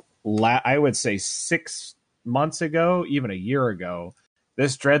would say 6 months ago, even a year ago,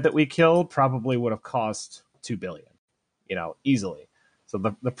 this dread that we killed probably would have cost 2 billion, easily. So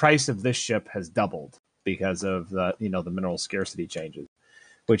the price of this ship has doubled because of the mineral scarcity changes,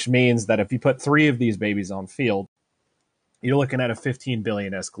 which means that if you put 3 of these babies on field, you're looking at a 15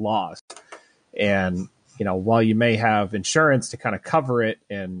 billion-esque loss. And, while you may have insurance to kind of cover it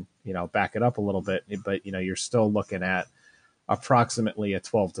and, back it up a little bit, but, you're still looking at approximately a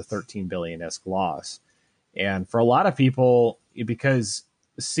 12 to 13 billion-esque loss. And for a lot of people, because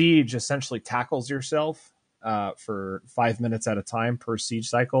Siege essentially tackles yourself for 5 minutes at a time per siege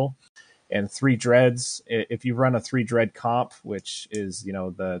cycle, and 3 dreads, if you run a 3 dread comp, which is,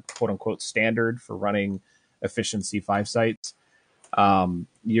 the quote unquote standard for running efficiency 5 sites,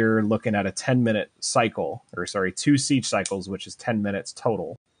 you're looking at a 10-minute cycle, 2 siege cycles, which is 10 minutes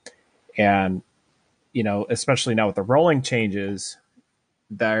total. And, especially now with the rolling changes,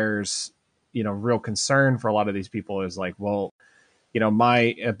 there's, real concern for a lot of these people is like, well,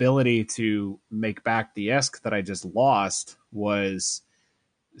 my ability to make back the ESC that I just lost was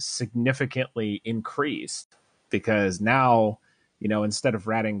significantly increased, because now, instead of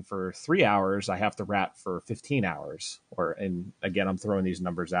ratting for 3 hours, I have to rat for 15 hours. And again, I'm throwing these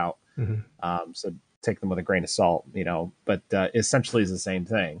numbers out. Mm-hmm. So take them with a grain of salt, but essentially is the same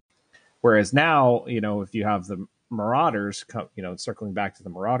thing. Whereas now, if you have the Marauders, circling back to the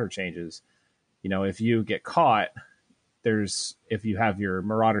Marauder changes, if you get caught, if you have your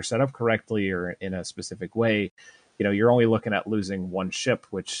Marauder set up correctly or in a specific way, you're only looking at losing one ship,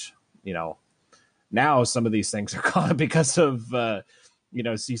 which, now some of these things are gone because of,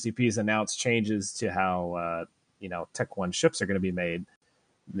 CCP's announced changes to how, Tech 1 ships are going to be made.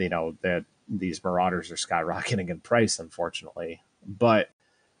 That these Marauders are skyrocketing in price, unfortunately. But,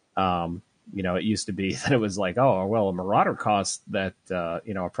 it used to be that it was like, oh, well, a Marauder cost that,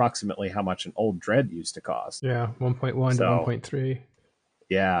 approximately how much an old Dread used to cost. Yeah, 1.1 to 1.3.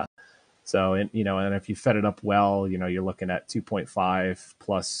 Yeah. So, and if you fed it up well, you're looking at 2.5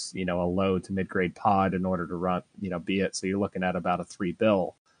 plus, a low to mid-grade pod in order to run, be it. So you're looking at about a $3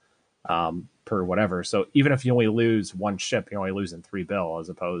 bill per whatever. So even if you only lose one ship, you're only losing $3 bill as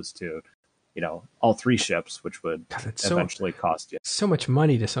opposed to, all three ships, which would eventually cost you so much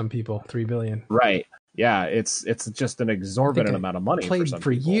money to some people. $3 billion. Right. Yeah. It's just an exorbitant amount of money. Played for some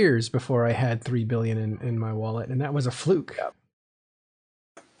for people. years before I had $3 billion in my wallet, and that was a fluke. Yeah.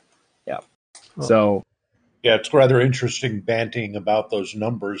 Yeah. Well, So, yeah, it's rather interesting banting about those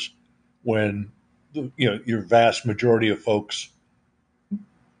numbers when your vast majority of folks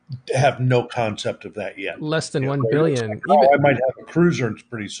have no concept of that yet. Less than 1 billion. Like, I might have a cruiser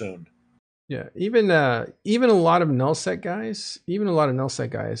pretty soon. Yeah, even a lot of nullsec guys,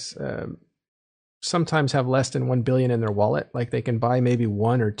 sometimes have less than 1 billion in their wallet. Like they can buy maybe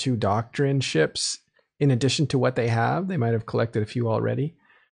 1 or 2 Doctrine ships in addition to what they have. They might have collected a few already.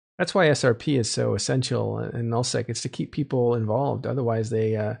 That's why SRP is so essential in nullsec. It's to keep people involved. Otherwise,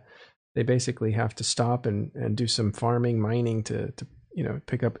 they basically have to stop and do some farming, mining to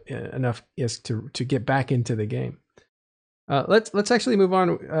pick up enough to get back into the game. Let's actually move on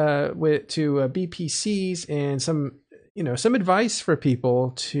to BPCs and some advice for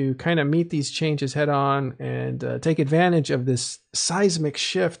people to kind of meet these changes head on and take advantage of this seismic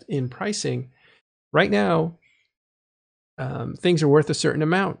shift in pricing. Right now, things are worth a certain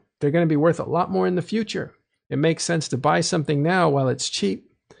amount. They're going to be worth a lot more in the future. It makes sense to buy something now while it's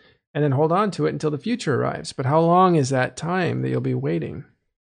cheap and then hold on to it until the future arrives. But how long is that time that you'll be waiting?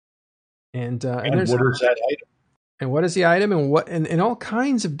 And what is that item? And what is the item and all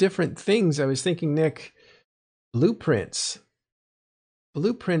kinds of different things. I was thinking, Nick, blueprints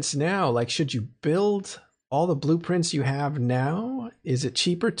now, like, should you build all the blueprints you have now? Is it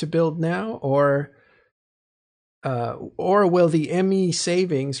cheaper to build now, or will the ME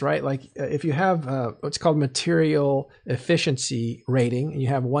savings, right? Like if you have what's called material efficiency rating and you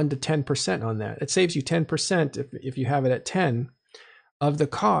have 1 to 10% on that, it saves you 10% if you have it at 10 of the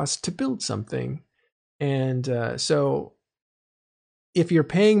cost to build something. And so if you're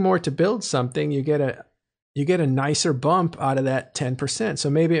paying more to build something, you get a nicer bump out of that 10%. So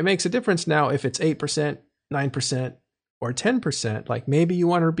maybe it makes a difference now if it's 8%, 9%, or 10%. Like maybe you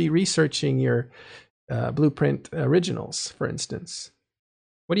want to be researching your blueprint originals, for instance.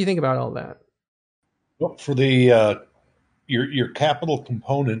 What do you think about all that? Well, for the your capital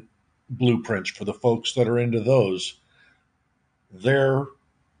component blueprints, for the folks that are into those, their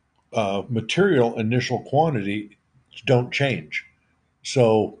material initial quantity don't change.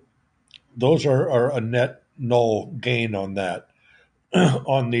 So those are a net null gain on that.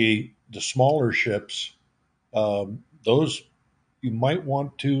 On the smaller ships, those you might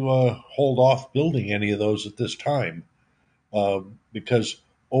want to hold off building any of those at this time, because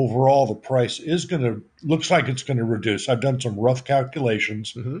overall the price looks like it's going to reduce. I've done some rough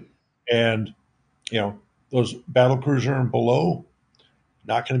calculations, and those battlecruiser and below,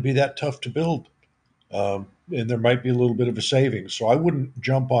 not going to be that tough to build, and there might be a little bit of a savings. So I wouldn't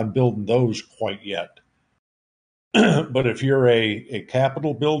jump on building those quite yet. But if you're a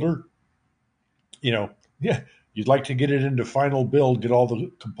capital builder, you'd like to get it into final build, get all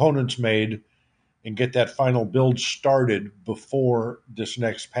the components made, and get that final build started before this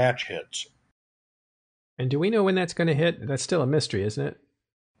next patch hits. And do we know when that's going to hit? That's still a mystery, isn't it?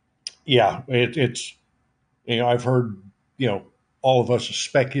 Yeah, it's I've heard all of us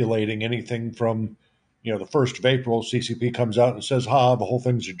speculating anything from the 1st of April. CCP comes out and says, "Ha, the whole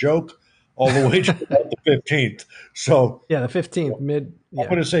thing's a joke," all the way to about the 15th. So yeah, the 15th mid. Yeah. I'm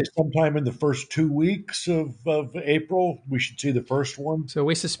going to say sometime in the first 2 weeks of April, we should see the first one. So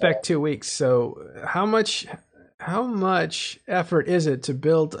we suspect 2 weeks. So how much effort is it to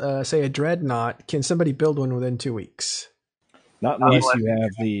build, say, a Dreadnought? Can somebody build one within 2 weeks? Not unless you have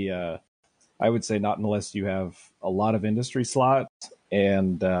I would say not unless you have a lot of industry slots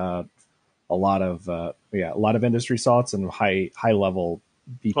and a lot of industry slots and high level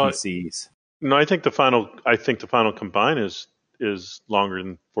BPCs. No, I think the final combine is longer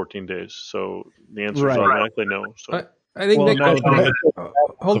than 14 days. So the answer is automatically no. So I think Well, Nick. no,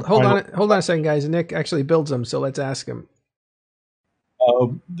 Hold on a second, guys. Nick actually builds them, so let's ask him.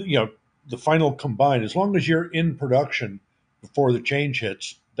 The final combine, as long as you're in production before the change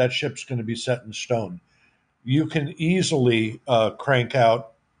hits, that ship's going to be set in stone. You can easily crank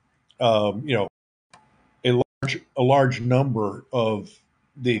out, a large number of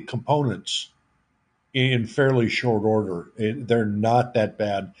the components in fairly short order. They're not that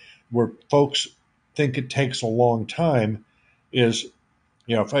bad. Where folks think it takes a long time is,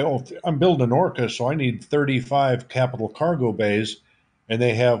 if I'm building an Orca, so I need 35 capital cargo bays, and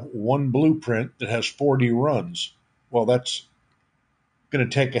they have one blueprint that has 40 runs. Well, that's going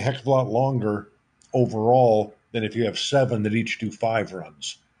to take a heck of a lot longer overall than if you have 7 that each do 5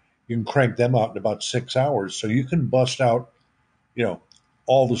 runs. You can crank them out in about 6 hours, so you can bust out,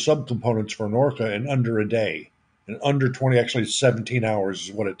 all the subcomponents for an Orca in under a day. In under 20, actually 17 hours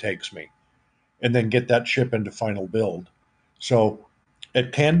is what it takes me, and then get that ship into final build. So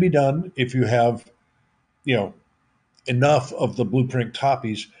it can be done if you have, enough of the blueprint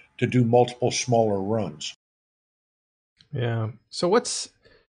copies to do multiple smaller runs. Yeah. So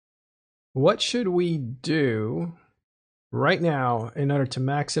what should we do right now in order to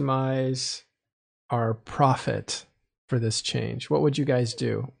maximize our profit for this change? What would you guys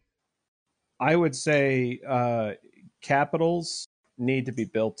do? I would say capitals need to be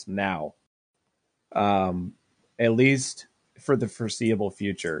built now, at least for the foreseeable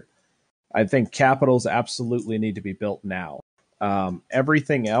future. I think capitals absolutely need to be built now.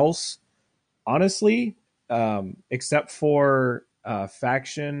 Everything else, honestly, except for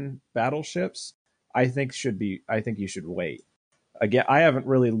faction battleships, I think you should wait. Again, I haven't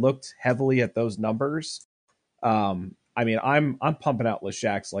really looked heavily at those numbers. I mean, I'm pumping out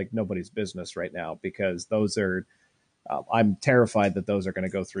Leshaks like nobody's business right now because those are. I'm terrified that those are going to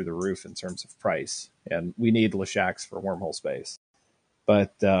go through the roof in terms of price, and we need Leshaks for wormhole space.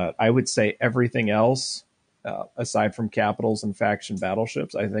 But I would say everything else, aside from capitals and faction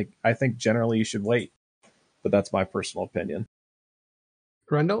battleships, I think generally you should wait. But that's my personal opinion.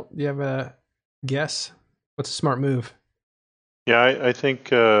 Rundle, do you have a guess? What's a smart move? Yeah, I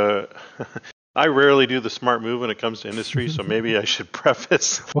think I rarely do the smart move when it comes to industry, so maybe I should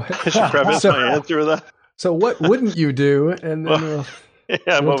preface my answer with that. So what wouldn't you do? And then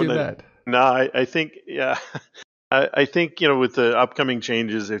we'll do that. No, I think, yeah. I think, with the upcoming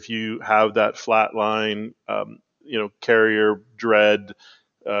changes, if you have that flat line, carrier, dread,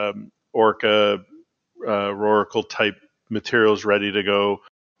 Orca, Roricle type materials ready to go,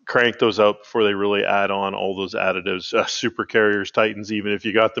 crank those out before they really add on all those additives, super carriers, Titans, even if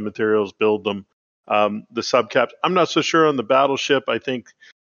you got the materials, build them. The subcaps, I'm not so sure on the battleship. I think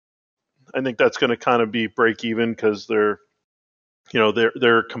that's going to kind of be break even because they're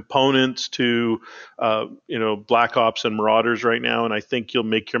components to, Black Ops and Marauders right now, and I think you'll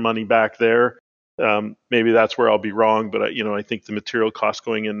make your money back there. Maybe that's where I'll be wrong, but I think the material cost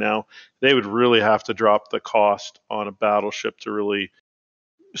going in now, they would really have to drop the cost on a battleship to really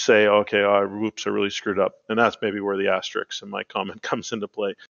say, okay, whoops, I really screwed up. And that's maybe where the asterisk in my comment comes into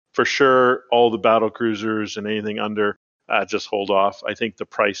play. For sure, all the battle cruisers and anything under, just hold off. I think the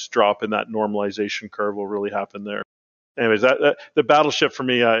price drop in that normalization curve will really happen there. Anyways, that the battleship for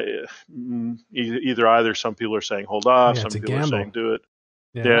me, either. Some people are saying hold off. Some people are saying do it.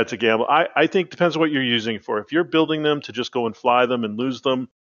 Yeah, it's a gamble. I think depends on what you're using it for. If you're building them to just go and fly them and lose them,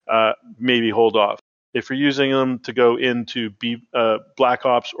 maybe hold off. If you're using them to go into Black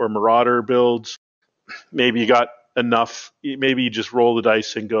Ops or Marauder builds, maybe you got enough. Maybe you just roll the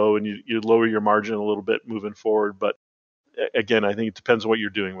dice and go, and you lower your margin a little bit moving forward. But again, I think it depends on what you're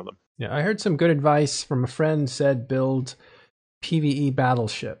doing with them. Yeah, I heard some good advice from a friend said build PvE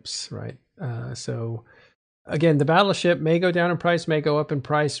battleships, right? So again, the battleship may go down in price, may go up in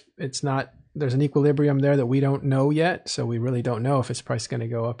price. There's an equilibrium there that we don't know yet. So we really don't know if its price is going to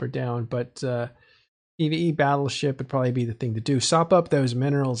go up or down. But PvE battleship would probably be the thing to do. Sop up those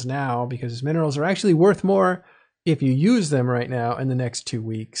minerals now because minerals are actually worth more if you use them right now in the next 2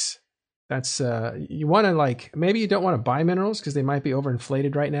 weeks. That's you want to maybe you don't want to buy minerals because they might be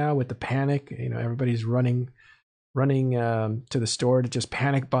overinflated right now with the panic. Everybody's running to the store to just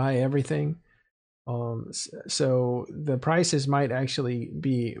panic buy everything. So the prices might actually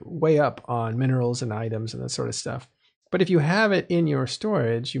be way up on minerals and items and that sort of stuff. But if you have it in your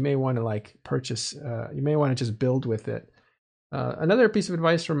storage, you may want to purchase. You may want to just build with it. Another piece of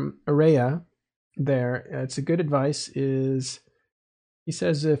advice from Araya there. It's a good advice is. He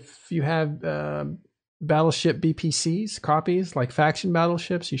says if you have battleship BPCs, copies, like faction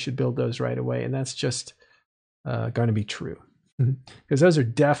battleships, you should build those right away. And that's just going to be true. because those are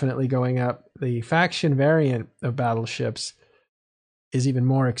definitely going up. The faction variant of battleships is even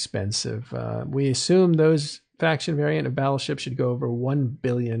more expensive. We assume those faction variant of battleships should go over 1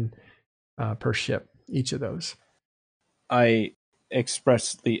 billion per ship, each of those. I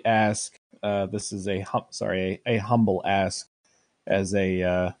expressly ask, this is a humble ask, as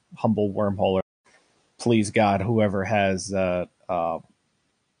a humble wormholer. Please God, whoever has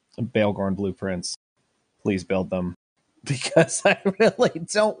Baelgorn blueprints, please build them, because I really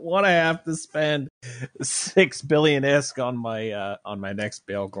don't want to have to spend 6 billion ISK on my next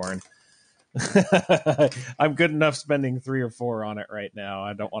Baelgorn. I'm good enough spending 3 or 4 on it right now.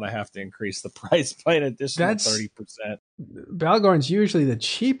 I don't want to have to increase the price by an additional 30%. Baelgorn's usually the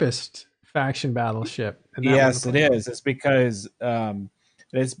cheapest faction battleship. Yes, it is. It's because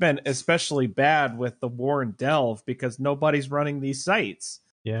it's been especially bad with the war in Delve because nobody's running these sites.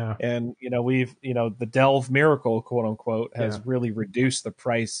 Yeah. And, the Delve miracle, quote unquote, has really reduced the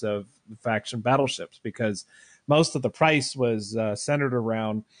price of faction battleships, because most of the price was centered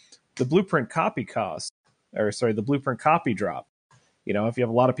around the blueprint copy cost, the blueprint copy drop. If you have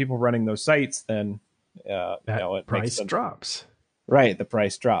a lot of people running those sites, then, it price drops. Right. The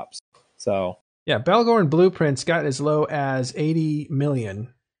price drops. So, yeah, Baelgorn blueprints got as low as 80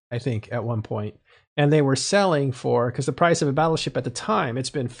 million, I think, at one point. And they were selling for, because the price of a battleship at the time,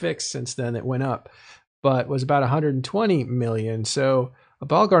 it's been fixed since then, it went up, but was about 120 million. So a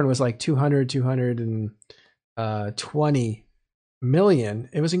Baelgorn was like 220 million.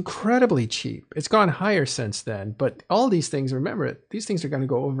 It was incredibly cheap. It's gone higher since then, but all these things, remember, these things are going to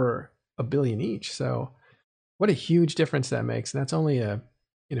go over 1 billion each. So what a huge difference that makes. And that's only a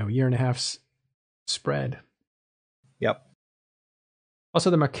year and a half spread. Yep. Also,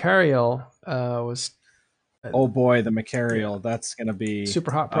 the Macarial was. Oh boy, the Macarial. That's going to be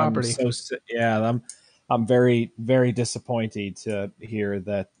super hot property. I'm very, very disappointed to hear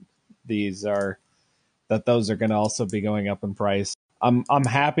that those are going to also be going up in price. I'm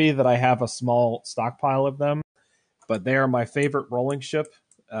happy that I have a small stockpile of them, but they are my favorite rolling ship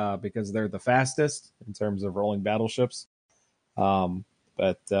because they're the fastest in terms of rolling battleships.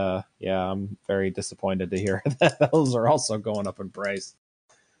 But I'm very disappointed to hear that those are also going up in price.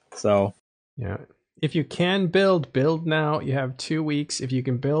 So, yeah, if you can build now. You have 2 weeks. If you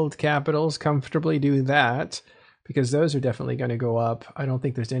can build capitals comfortably, do that, because those are definitely going to go up. I don't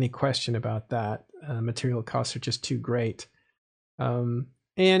think there's any question about that. Material costs are just too great. And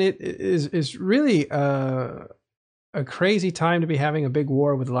it is really a crazy time to be having a big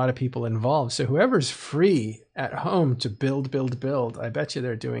war with a lot of people involved. So whoever's free at home to build, I bet you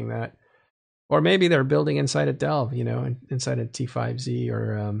they're doing that. Or maybe they're building inside a Delve, inside a T5Z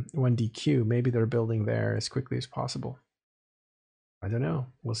or 1DQ. Maybe they're building there as quickly as possible. I don't know.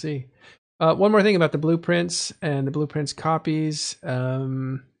 We'll see. One more thing about the blueprints and the blueprints copies.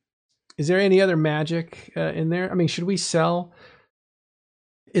 Is there any other magic in there? I mean, should we sell?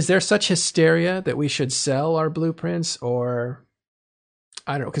 Is there such hysteria that we should sell our blueprints, or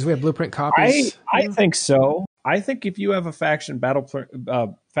I don't know, because we have blueprint copies? I think so. I think if you have a faction battleship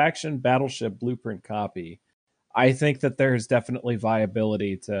blueprint copy, I think that there's definitely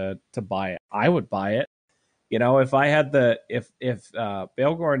viability to buy it. I would buy it. If I had if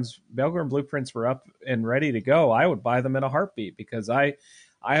Baelgorn blueprints were up and ready to go, I would buy them in a heartbeat, because I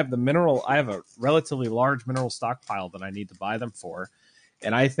have a relatively large mineral stockpile that I need to buy them for.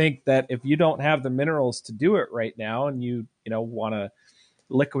 And I think that if you don't have the minerals to do it right now, and you want to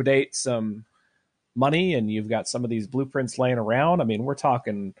liquidate some money, and you've got some of these blueprints laying around, I mean, we're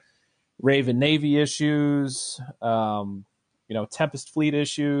talking Raven Navy issues, Tempest Fleet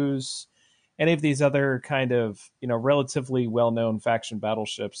issues, any of these other kind of, relatively well-known faction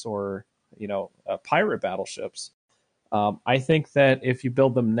battleships or, pirate battleships. I think that if you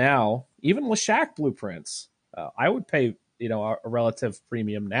build them now, even Leshak blueprints, I would pay, a relative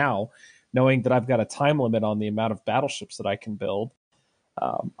premium now, knowing that I've got a time limit on the amount of battleships that I can build.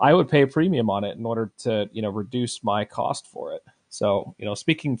 I would pay a premium on it in order to, reduce my cost for it. So,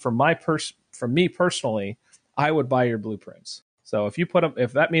 speaking from me personally, I would buy your blueprints. So if you put them,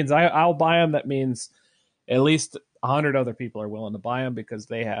 if that means I'll buy them, that means at least 100 other people are willing to buy them, because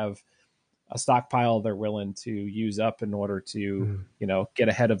they have a stockpile they're willing to use up in order to, get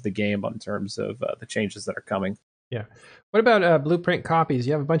ahead of the game in terms of the changes that are coming. Yeah. What about blueprint copies?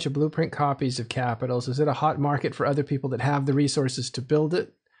 You have a bunch of blueprint copies of capitals. Is it a hot market for other people that have the resources to build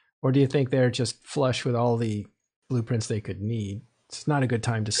it? Or do you think they're just flush with all the blueprints they could need? It's not a good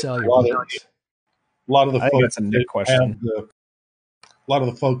time to sell your blueprints. A lot of the folks that's a new question. A lot of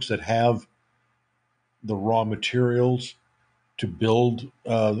the folks that have the raw materials to build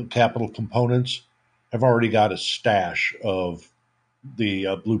the capital components have already got a stash of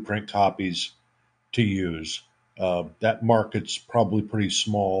the blueprint copies to use. That market's probably pretty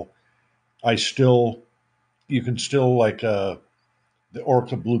small. You can still the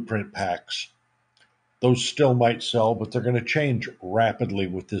Orca blueprint packs. Those still might sell, but they're going to change rapidly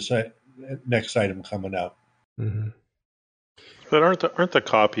with this next item coming out. Mm-hmm. But aren't the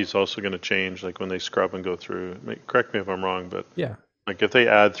copies also going to change? Like when they scrub and go through. Correct me if I'm wrong, but yeah, like if they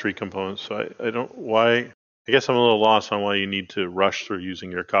add 3 components, so I don't why. I guess I'm a little lost on why you need to rush through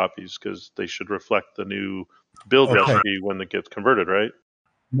using your copies, because they should reflect the new build recipe when it gets converted, right?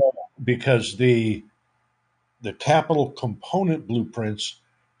 No, because the capital component blueprints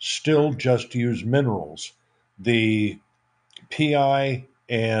still just use minerals. The PI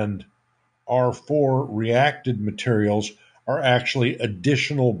and R4 reacted materials are actually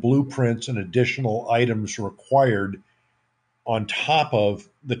additional blueprints and additional items required on top of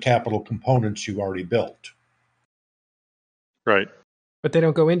the capital components you already built. Right. But they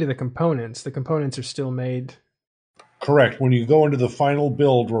don't go into the components. The components are still made. Correct. When you go into the final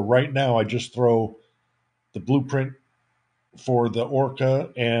build, where right now I just throw the blueprint for the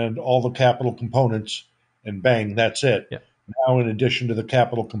Orca and all the capital components, and bang, that's it. Yeah. Now, in addition to the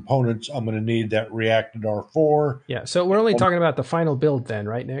capital components, I'm going to need that reacted R4. Yeah, so we're only talking about the final build then,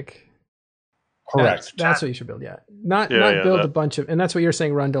 right, Nick? Correct. That's what you should build, yeah. Not build a bunch of, and that's what you're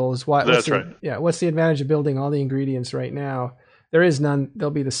saying, Rundle, is why. That's right. Yeah, what's the advantage of building all the ingredients right now? There is none. They'll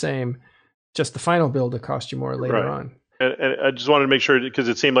be the same. Just the final build will cost you more later on. And I just wanted to make sure, because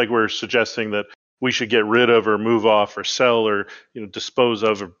it seemed like we're suggesting that we should get rid of or move off or sell or dispose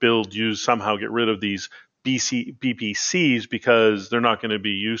of or build, use, somehow get rid of these BPCs because they're not going to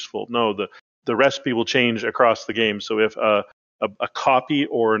be useful. No, the recipe will change across the game. So if a copy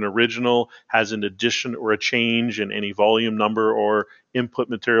or an original has an addition or a change in any volume number or input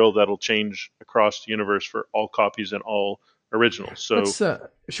material, that'll change across the universe for all copies and all originals. So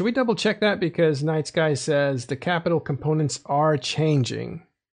should we double check that? Because Night Sky says the capital components are changing.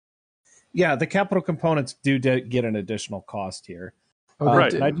 Yeah, the capital components do get an additional cost here. Oh,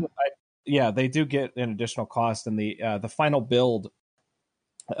 right. Yeah, they do get an additional cost, and the final build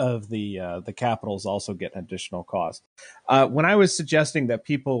of the capitals also get an additional cost. When I was suggesting that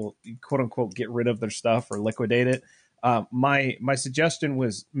people quote unquote get rid of their stuff or liquidate it, my suggestion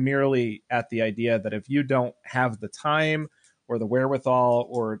was merely at the idea that if you don't have the time or the wherewithal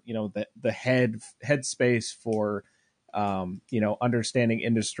or the head space for understanding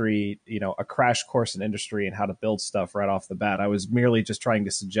industry, a crash course in industry and how to build stuff right off the bat. I was merely just trying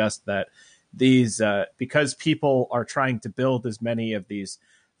to suggest that these, because people are trying to build as many of these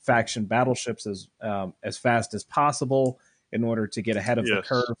faction battleships as fast as possible in order to get ahead of the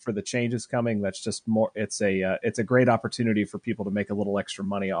curve for the changes coming. That's just more. It's a great opportunity for people to make a little extra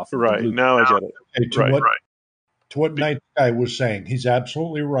money off. Right now, I get it. Hey, to what Night Sky was saying, he's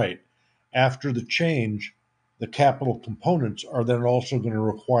absolutely right. After the change, the capital components are then also going to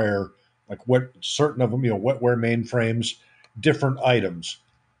require, like certain of them, wetware mainframes, different items.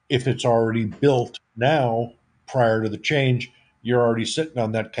 If it's already built now, prior to the change, you're already sitting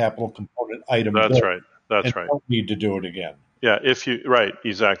on that capital component item. That's right. That's right. Don't need to do it again. Yeah,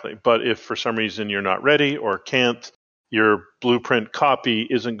 exactly. But if for some reason you're not ready or can't, your blueprint copy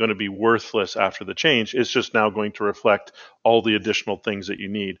isn't going to be worthless after the change. It's just now going to reflect all the additional things that you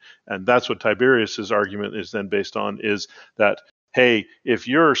need. And that's what Tiberius's argument is then based on, is that, hey, if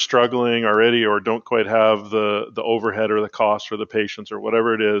you're struggling already or don't quite have the overhead or the cost or the patience or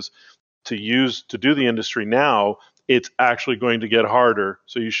whatever it is to do the industry now, it's actually going to get harder.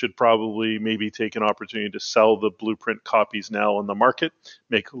 So you should probably maybe take an opportunity to sell the blueprint copies now on the market,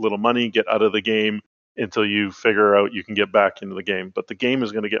 make a little money, get out of the game until you figure out you can get back into the game. But the game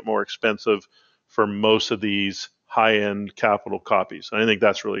is going to get more expensive for most of these high-end capital copies. And I think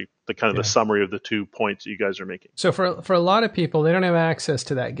that's really the summary of the 2 points that you guys are making. So for a lot of people, they don't have access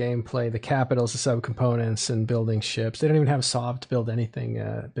to that gameplay, the capitals, the subcomponents, and building ships. They don't even have Sov to build anything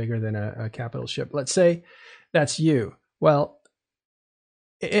bigger than a capital ship. Let's say that's you. Well,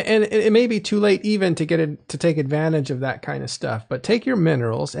 and it may be too late even to take advantage of that kind of stuff, but take your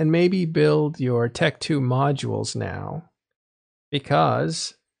minerals and maybe build your Tech 2 modules now,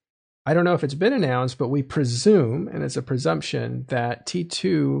 because I don't know if it's been announced, but we presume, and it's a presumption, that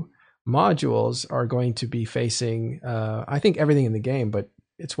T2 modules are going to be facing, I think, everything in the game, but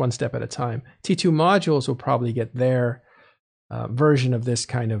it's one step at a time. T2 modules will probably get their version of this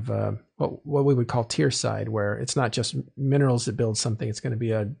kind of what we would call tier side, where it's not just minerals that build something, it's going to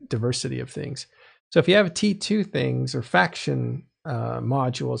be a diversity of things. So if you have T2 things or faction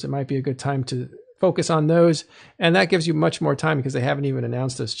modules, it might be a good time to focus on those, and that gives you much more time because they haven't even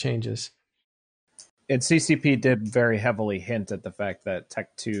announced those changes. And CCP did very heavily hint at the fact that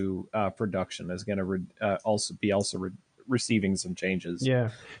Tech 2 production is going to also be receiving some changes. Yeah.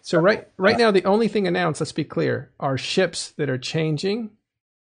 So right now, the only thing announced, let's be clear, are ships that are changing,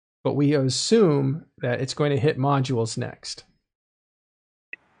 but we assume that it's going to hit modules next.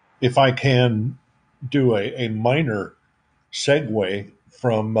 If I can do a minor segue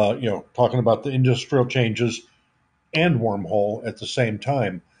from talking about the industrial changes and wormhole at the same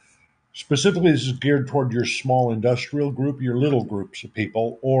time. Specifically, this is geared toward your small industrial group, your little groups of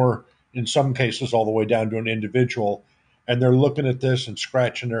people, or in some cases, all the way down to an individual. And they're looking at this and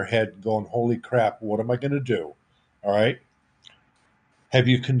scratching their head, going, holy crap, what am I going to do? All right. Have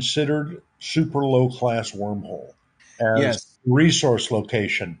you considered super low class wormhole as resource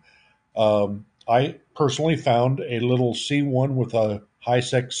location? I personally found a little C1 with a high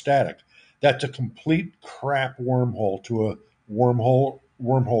sec static. That's a complete crap wormhole to a wormhole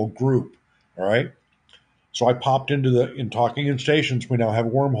group. All right. So I popped in Talking in Stations, we now have a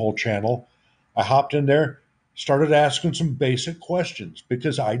wormhole channel. I hopped in there, started asking some basic questions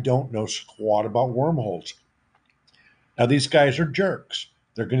because I don't know squat about wormholes. Now these guys are jerks.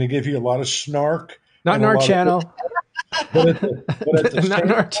 They're going to give you a lot of snark. Not in our channel. But at the Not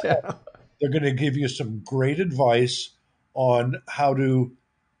in our channel. They're going to give you some great advice on how to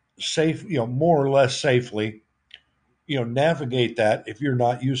more or less safely, navigate that if you're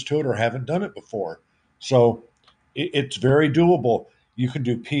not used to it or haven't done it before. So it's very doable. You can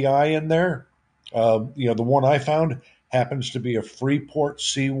do PI in there. The one I found happens to be a Freeport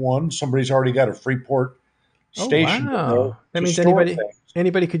C1. Somebody's already got a Freeport station. Oh, wow. That means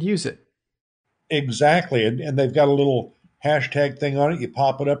anybody could use it. Exactly. And they've got a little hashtag thing on it. You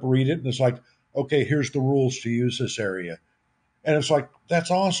pop it up, read it, and it's like, okay, here's the rules to use this area. And it's like, that's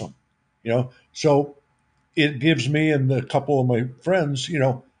awesome. So it gives me and a couple of my friends,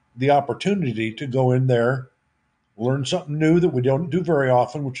 the opportunity to go in there, learn something new that we don't do very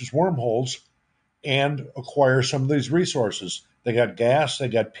often, which is wormholes, and acquire some of these resources. They got gas, they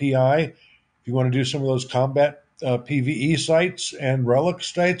got PI. If you want to do some of those combat PvE sites and relic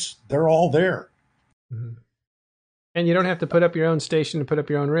sites, they're all there. Mm-hmm. And you don't have to put up your own station and put up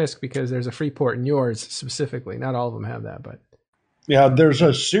your own risk because there's a Freeport in yours specifically. Not all of them have that, but yeah, there's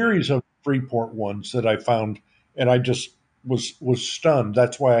a series of Freeport ones that I found, and I just was stunned.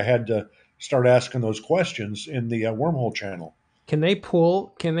 That's why I had to start asking those questions in the wormhole channel. Can they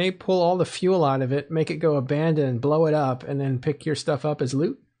pull all the fuel out of it, make it go abandoned, blow it up, and then pick your stuff up as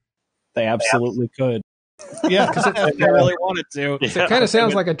loot? They absolutely could. Yeah, because if they really wanted to. Yeah. It kind of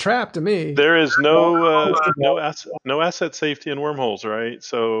sounds like a trap to me. There is no asset safety in wormholes, right?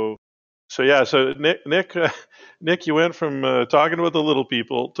 So Nick, you went from talking with the little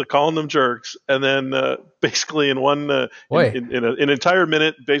people to calling them jerks, and then basically in an entire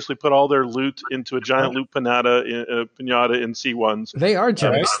minute, basically put all their loot into a giant loot pinata in C1s. They are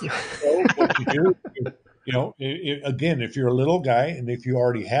jerks. So what you do, again, if you're a little guy and if you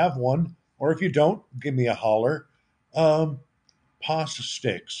already have one, or if you don't, give me a holler. POS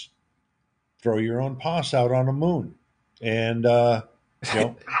sticks. Throw your own POS out on a moon, and throw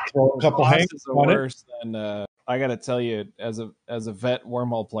a couple hangs on worse than I got to tell you, as a vet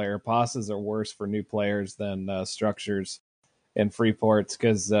wormhole player, POSs are worse for new players than structures and Freeports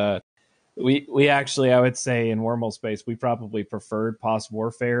because we actually, I would say, in wormhole space, we probably preferred POS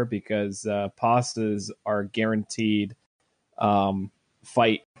Warfare because POSs are guaranteed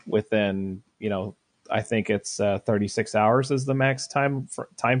fight within, I think it's 36 hours is the max time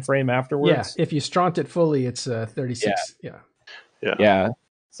frame afterwards. Yeah, if you straunt it fully, it's 36. Yeah.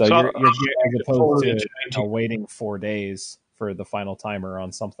 So you're as opposed to waiting 4 days for the final timer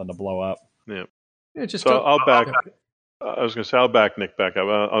on something to blow up. Yeah. I'll back. I was going to say I'll back Nick back up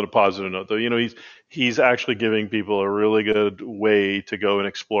on a positive note, though. He's actually giving people a really good way to go and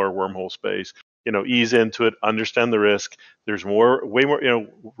explore wormhole space. Ease into it, understand the risk. There's way more,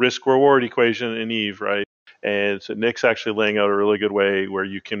 risk reward equation in EVE, right? And so Nick's actually laying out a really good way where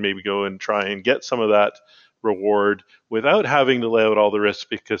you can maybe go and try and get some of that reward without having to lay out all the risks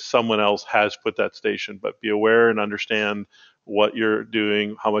because someone else has put that station. But be aware and understand what you're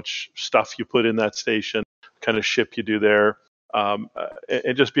doing, how much stuff you put in that station, what kind of ship you do there, and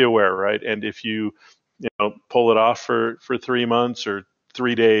just be aware, right? And if you pull it off for 3 months or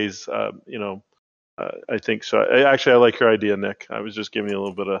 3 days, I think so. I like your idea, Nick. I was just giving you a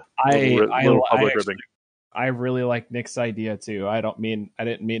little bit of public ribbing. I really like Nick's idea too. I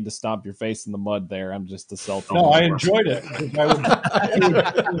didn't mean to stomp your face in the mud there. I'm just assaulting. No, I enjoyed it.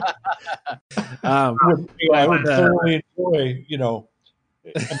 I would thoroughly enjoy,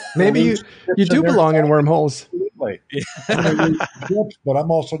 maybe you do belong in wormholes. But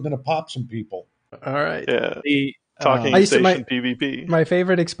I'm also going to pop some people. All right. Yeah. The Talking I used to- station PvP. My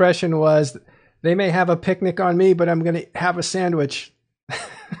favorite expression was, "They may have a picnic on me, but I'm going to have a sandwich."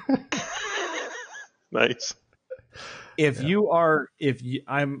 Nice.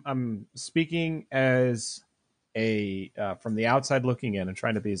 I'm speaking as a from the outside looking in and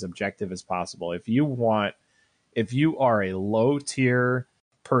trying to be as objective as possible. If you are a low tier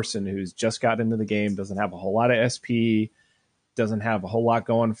person who's just got into the game, doesn't have a whole lot of SP, doesn't have a whole lot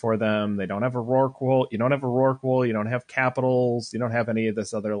going for them, they don't have a Rorqual, you don't have capitals, you don't have any of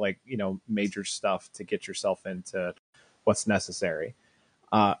this other major stuff to get yourself into what's necessary.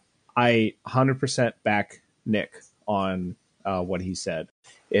 I 100% back Nick on what he said.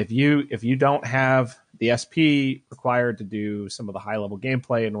 If you don't have the SP required to do some of the high level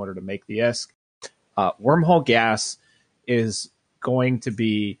gameplay in order to make the ISK, Wormhole Gas is going to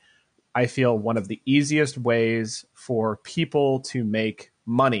be, I feel, one of the easiest ways for people to make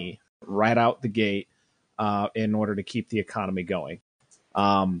money right out the gate in order to keep the economy going.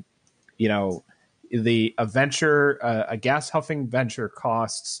 The venture, a gas huffing venture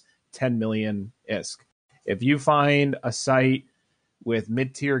costs 10 million ISK. If you find a site with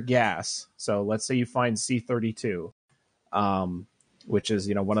mid-tier gas, so let's say you find C32, which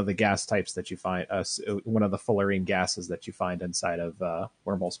is one of the gas types that you find, one of the fullerene gases that you find inside of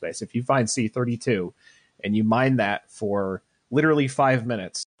wormhole space. If you find C32 and you mine that for literally 5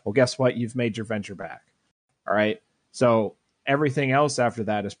 minutes, well, guess what? You've made your venture back. All right. So everything else after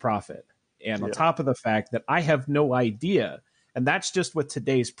that is profit. And on top of the fact that I have no idea, and that's just with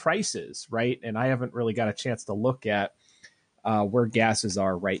today's prices, right? And I haven't really got a chance to look at where gases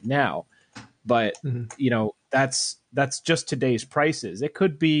are right now. But, that's just today's prices. It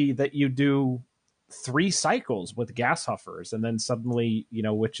could be that you do 3 cycles with gas huffers and then suddenly,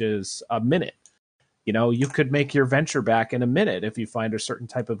 which is a minute. You could make your venture back in a minute if you find a certain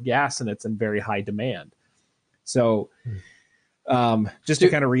type of gas and it's in very high demand. So to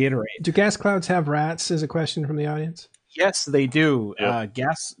kind of reiterate. Do gas clouds have rats, is a question from the audience? Yes, they do. Yep.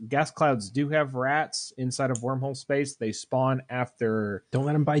 Gas clouds do have rats inside of wormhole space. They spawn after... Don't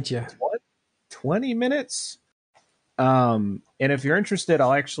let them bite you. 20 minutes. And if you're interested,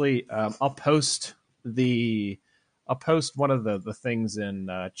 I'll actually I'll post one of the things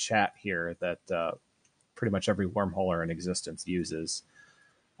in chat here that pretty much every wormholer in existence uses.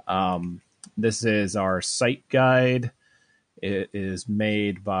 This is our site guide. It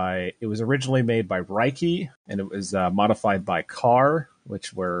was originally made by Reiki, and it was modified by Car,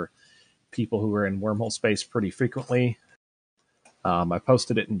 which were people who were in wormhole space pretty frequently. I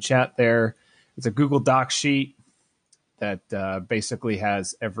posted it in chat there. It's a Google Doc sheet that basically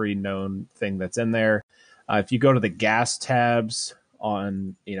has every known thing that's in there. If you go to the gas tabs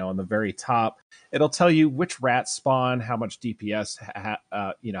on the very top, it'll tell you which rats spawn, how much DPS,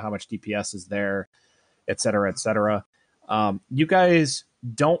 how much DPS is there, et cetera, et cetera. You guys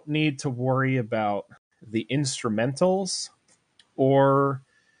don't need to worry about the instrumentals or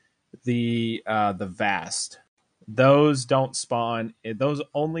the vast. Those don't spawn. Those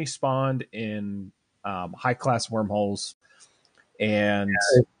only spawned in high class wormholes, and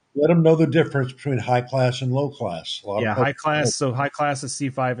let them know the difference between high class and low class. High class. So high class is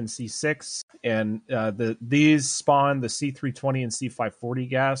C5 and C6, and these spawn the C320 and C540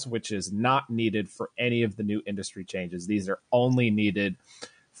 gas, which is not needed for any of the new industry changes. These are only needed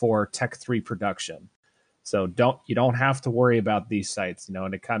for Tech 3 production. So you don't have to worry about these sites,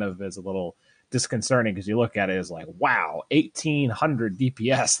 and it kind of is a little disconcerting because you look at it as like, wow, 1800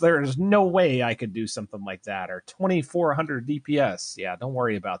 DPS. There is no way I could do something like that, or 2400 DPS. Yeah, don't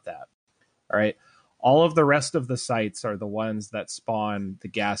worry about that. All right. All of the rest of the sites are the ones that spawn the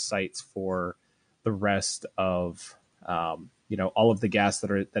gas sites for the rest of, all of the gas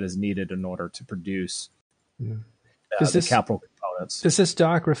that is needed in order to produce the capital components. Does this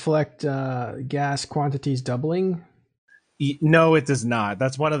doc reflect gas quantities doubling? No, it does not.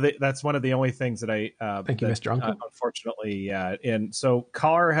 That's one of the only things that I thank you, Mr. Uncle. Unfortunately, and so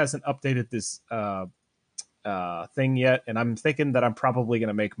Car hasn't updated this thing yet, and I'm thinking that I'm probably going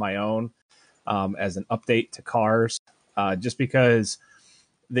to make my own as an update to Cars, just because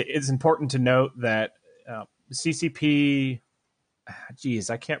it's important to note that CCP. Geez,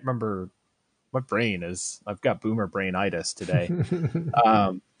 I can't remember. My brain is. I've got boomer brainitis today.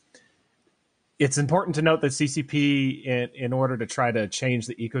 It's important to note that CCP, in order to try to change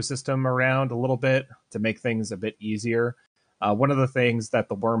the ecosystem around a little bit to make things a bit easier, one of the things that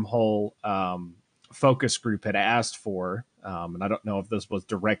the Wormhole focus group had asked for, and I don't know if this was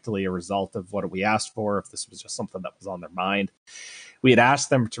directly a result of what we asked for, if this was just something that was on their mind, we had asked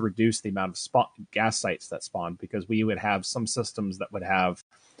them to reduce the amount of gas sites that spawned, because we would have some systems that would have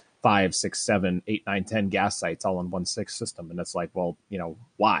 5, 6, 7, 8, 9, 10 gas sites all in one six system. And it's like, well,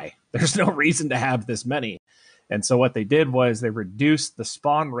 why? There's no reason to have this many. And so what they did was they reduced the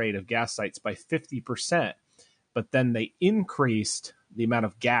spawn rate of gas sites by 50%, but then they increased the amount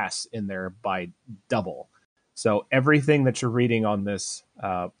of gas in there by double. So everything that you're reading on this,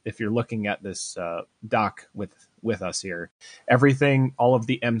 if you're looking at this doc with us here, everything, all of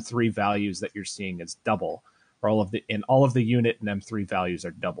the M3 values that you're seeing is double, or all of the unit and M3 values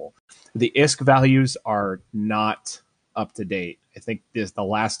are double. The ISK values are not up to date. I think the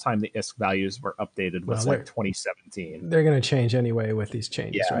last time the ISK values were updated was 2017. They're going to change anyway with these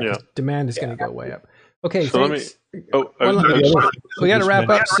changes, right? Yeah. Demand is going to go way up. Okay, So thanks. we got to wrap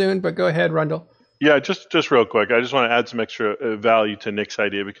up soon, but go ahead, Rundle. Yeah, just real quick. I just want to add some extra value to Nick's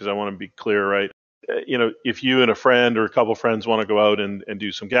idea because I want to be clear, right? If you and a friend or a couple friends want to go out and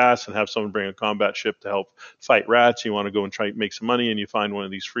do some gas and have someone bring a combat ship to help fight rats, you want to go and try to make some money, and you find one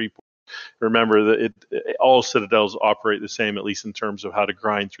of these free ports. Remember that all Citadels operate the same, at least in terms of how to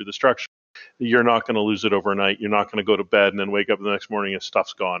grind through the structure. You're not going to lose it overnight. You're not going to go to bed and then wake up the next morning and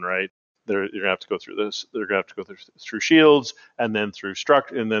stuff's gone, right? You're going to have to go through this. They're going to have to go through shields, and then through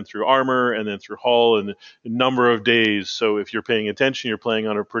and then through armor, and then through hull, and a number of days. So if you're paying attention, you're playing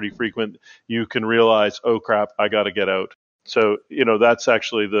on a pretty frequent, you can realize, oh crap, I got to get out. So that's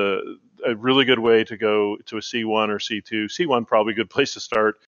actually a really good way to go to a C1 or C2. C1 probably a good place to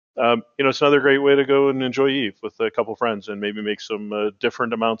start. It's another great way to go and enjoy Eve with a couple friends and maybe make some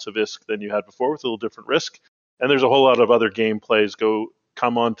different amounts of ISK than you had before with a little different risk. And there's a whole lot of other game plays.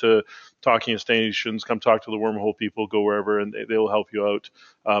 Come on to Talking Stations, come talk to the Wormhole people, go wherever, and they'll help you out,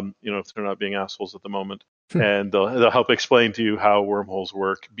 if they're not being assholes at the moment. And they'll help explain to you how wormholes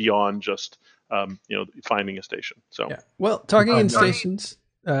work beyond just, finding a station. So, yeah. Well, Talking in Stations,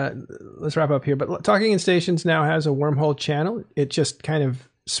 let's wrap up here, but Talking in Stations now has a Wormhole channel. It just kind of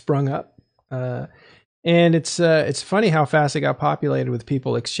sprung up. And it's funny how fast it got populated with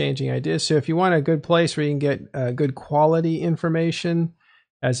people exchanging ideas. So if you want a good place where you can get good quality information,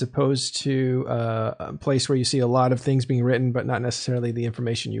 as opposed to a place where you see a lot of things being written, but not necessarily the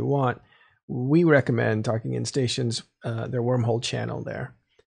information you want, we recommend Talking in Stations, their Wormhole channel there.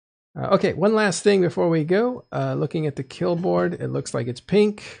 Okay, one last thing before we go. Looking at the kill board, it looks like it's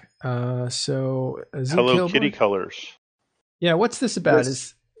pink. Hello Kitty colors. Yeah, what's this about?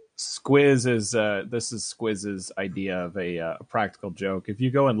 Squiz is this is Squiz's idea of a practical joke. If you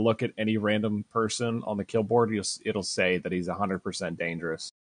go and look at any random person on the kill board, it'll say that he's 100%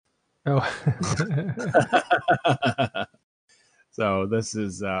 dangerous. Oh, so this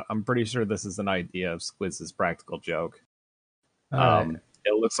is I'm pretty sure this is an idea of Squiz's practical joke.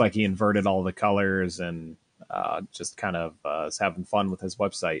 It looks like he inverted all the colors and just kind of is having fun with his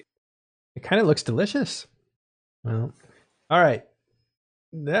website. It kind of looks delicious. Well, all right.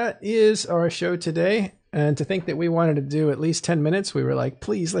 That is our show today. And to think that we wanted to do at least 10 minutes, we were like,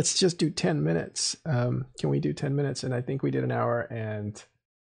 please, let's just do 10 minutes. Can we do 10 minutes? And I think we did an hour and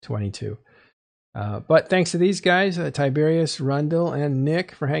 22. But thanks to these guys, Tiberius, Rundle, and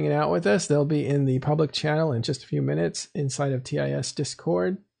Nick for hanging out with us. They'll be in the public channel in just a few minutes inside of TIS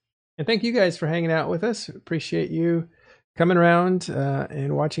Discord. And thank you guys for hanging out with us. Appreciate you coming around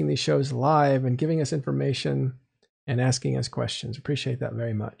and watching these shows live and giving us information and asking us questions. Appreciate that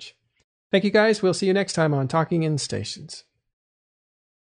very much. Thank you guys. We'll see you next time on Talking in Stations.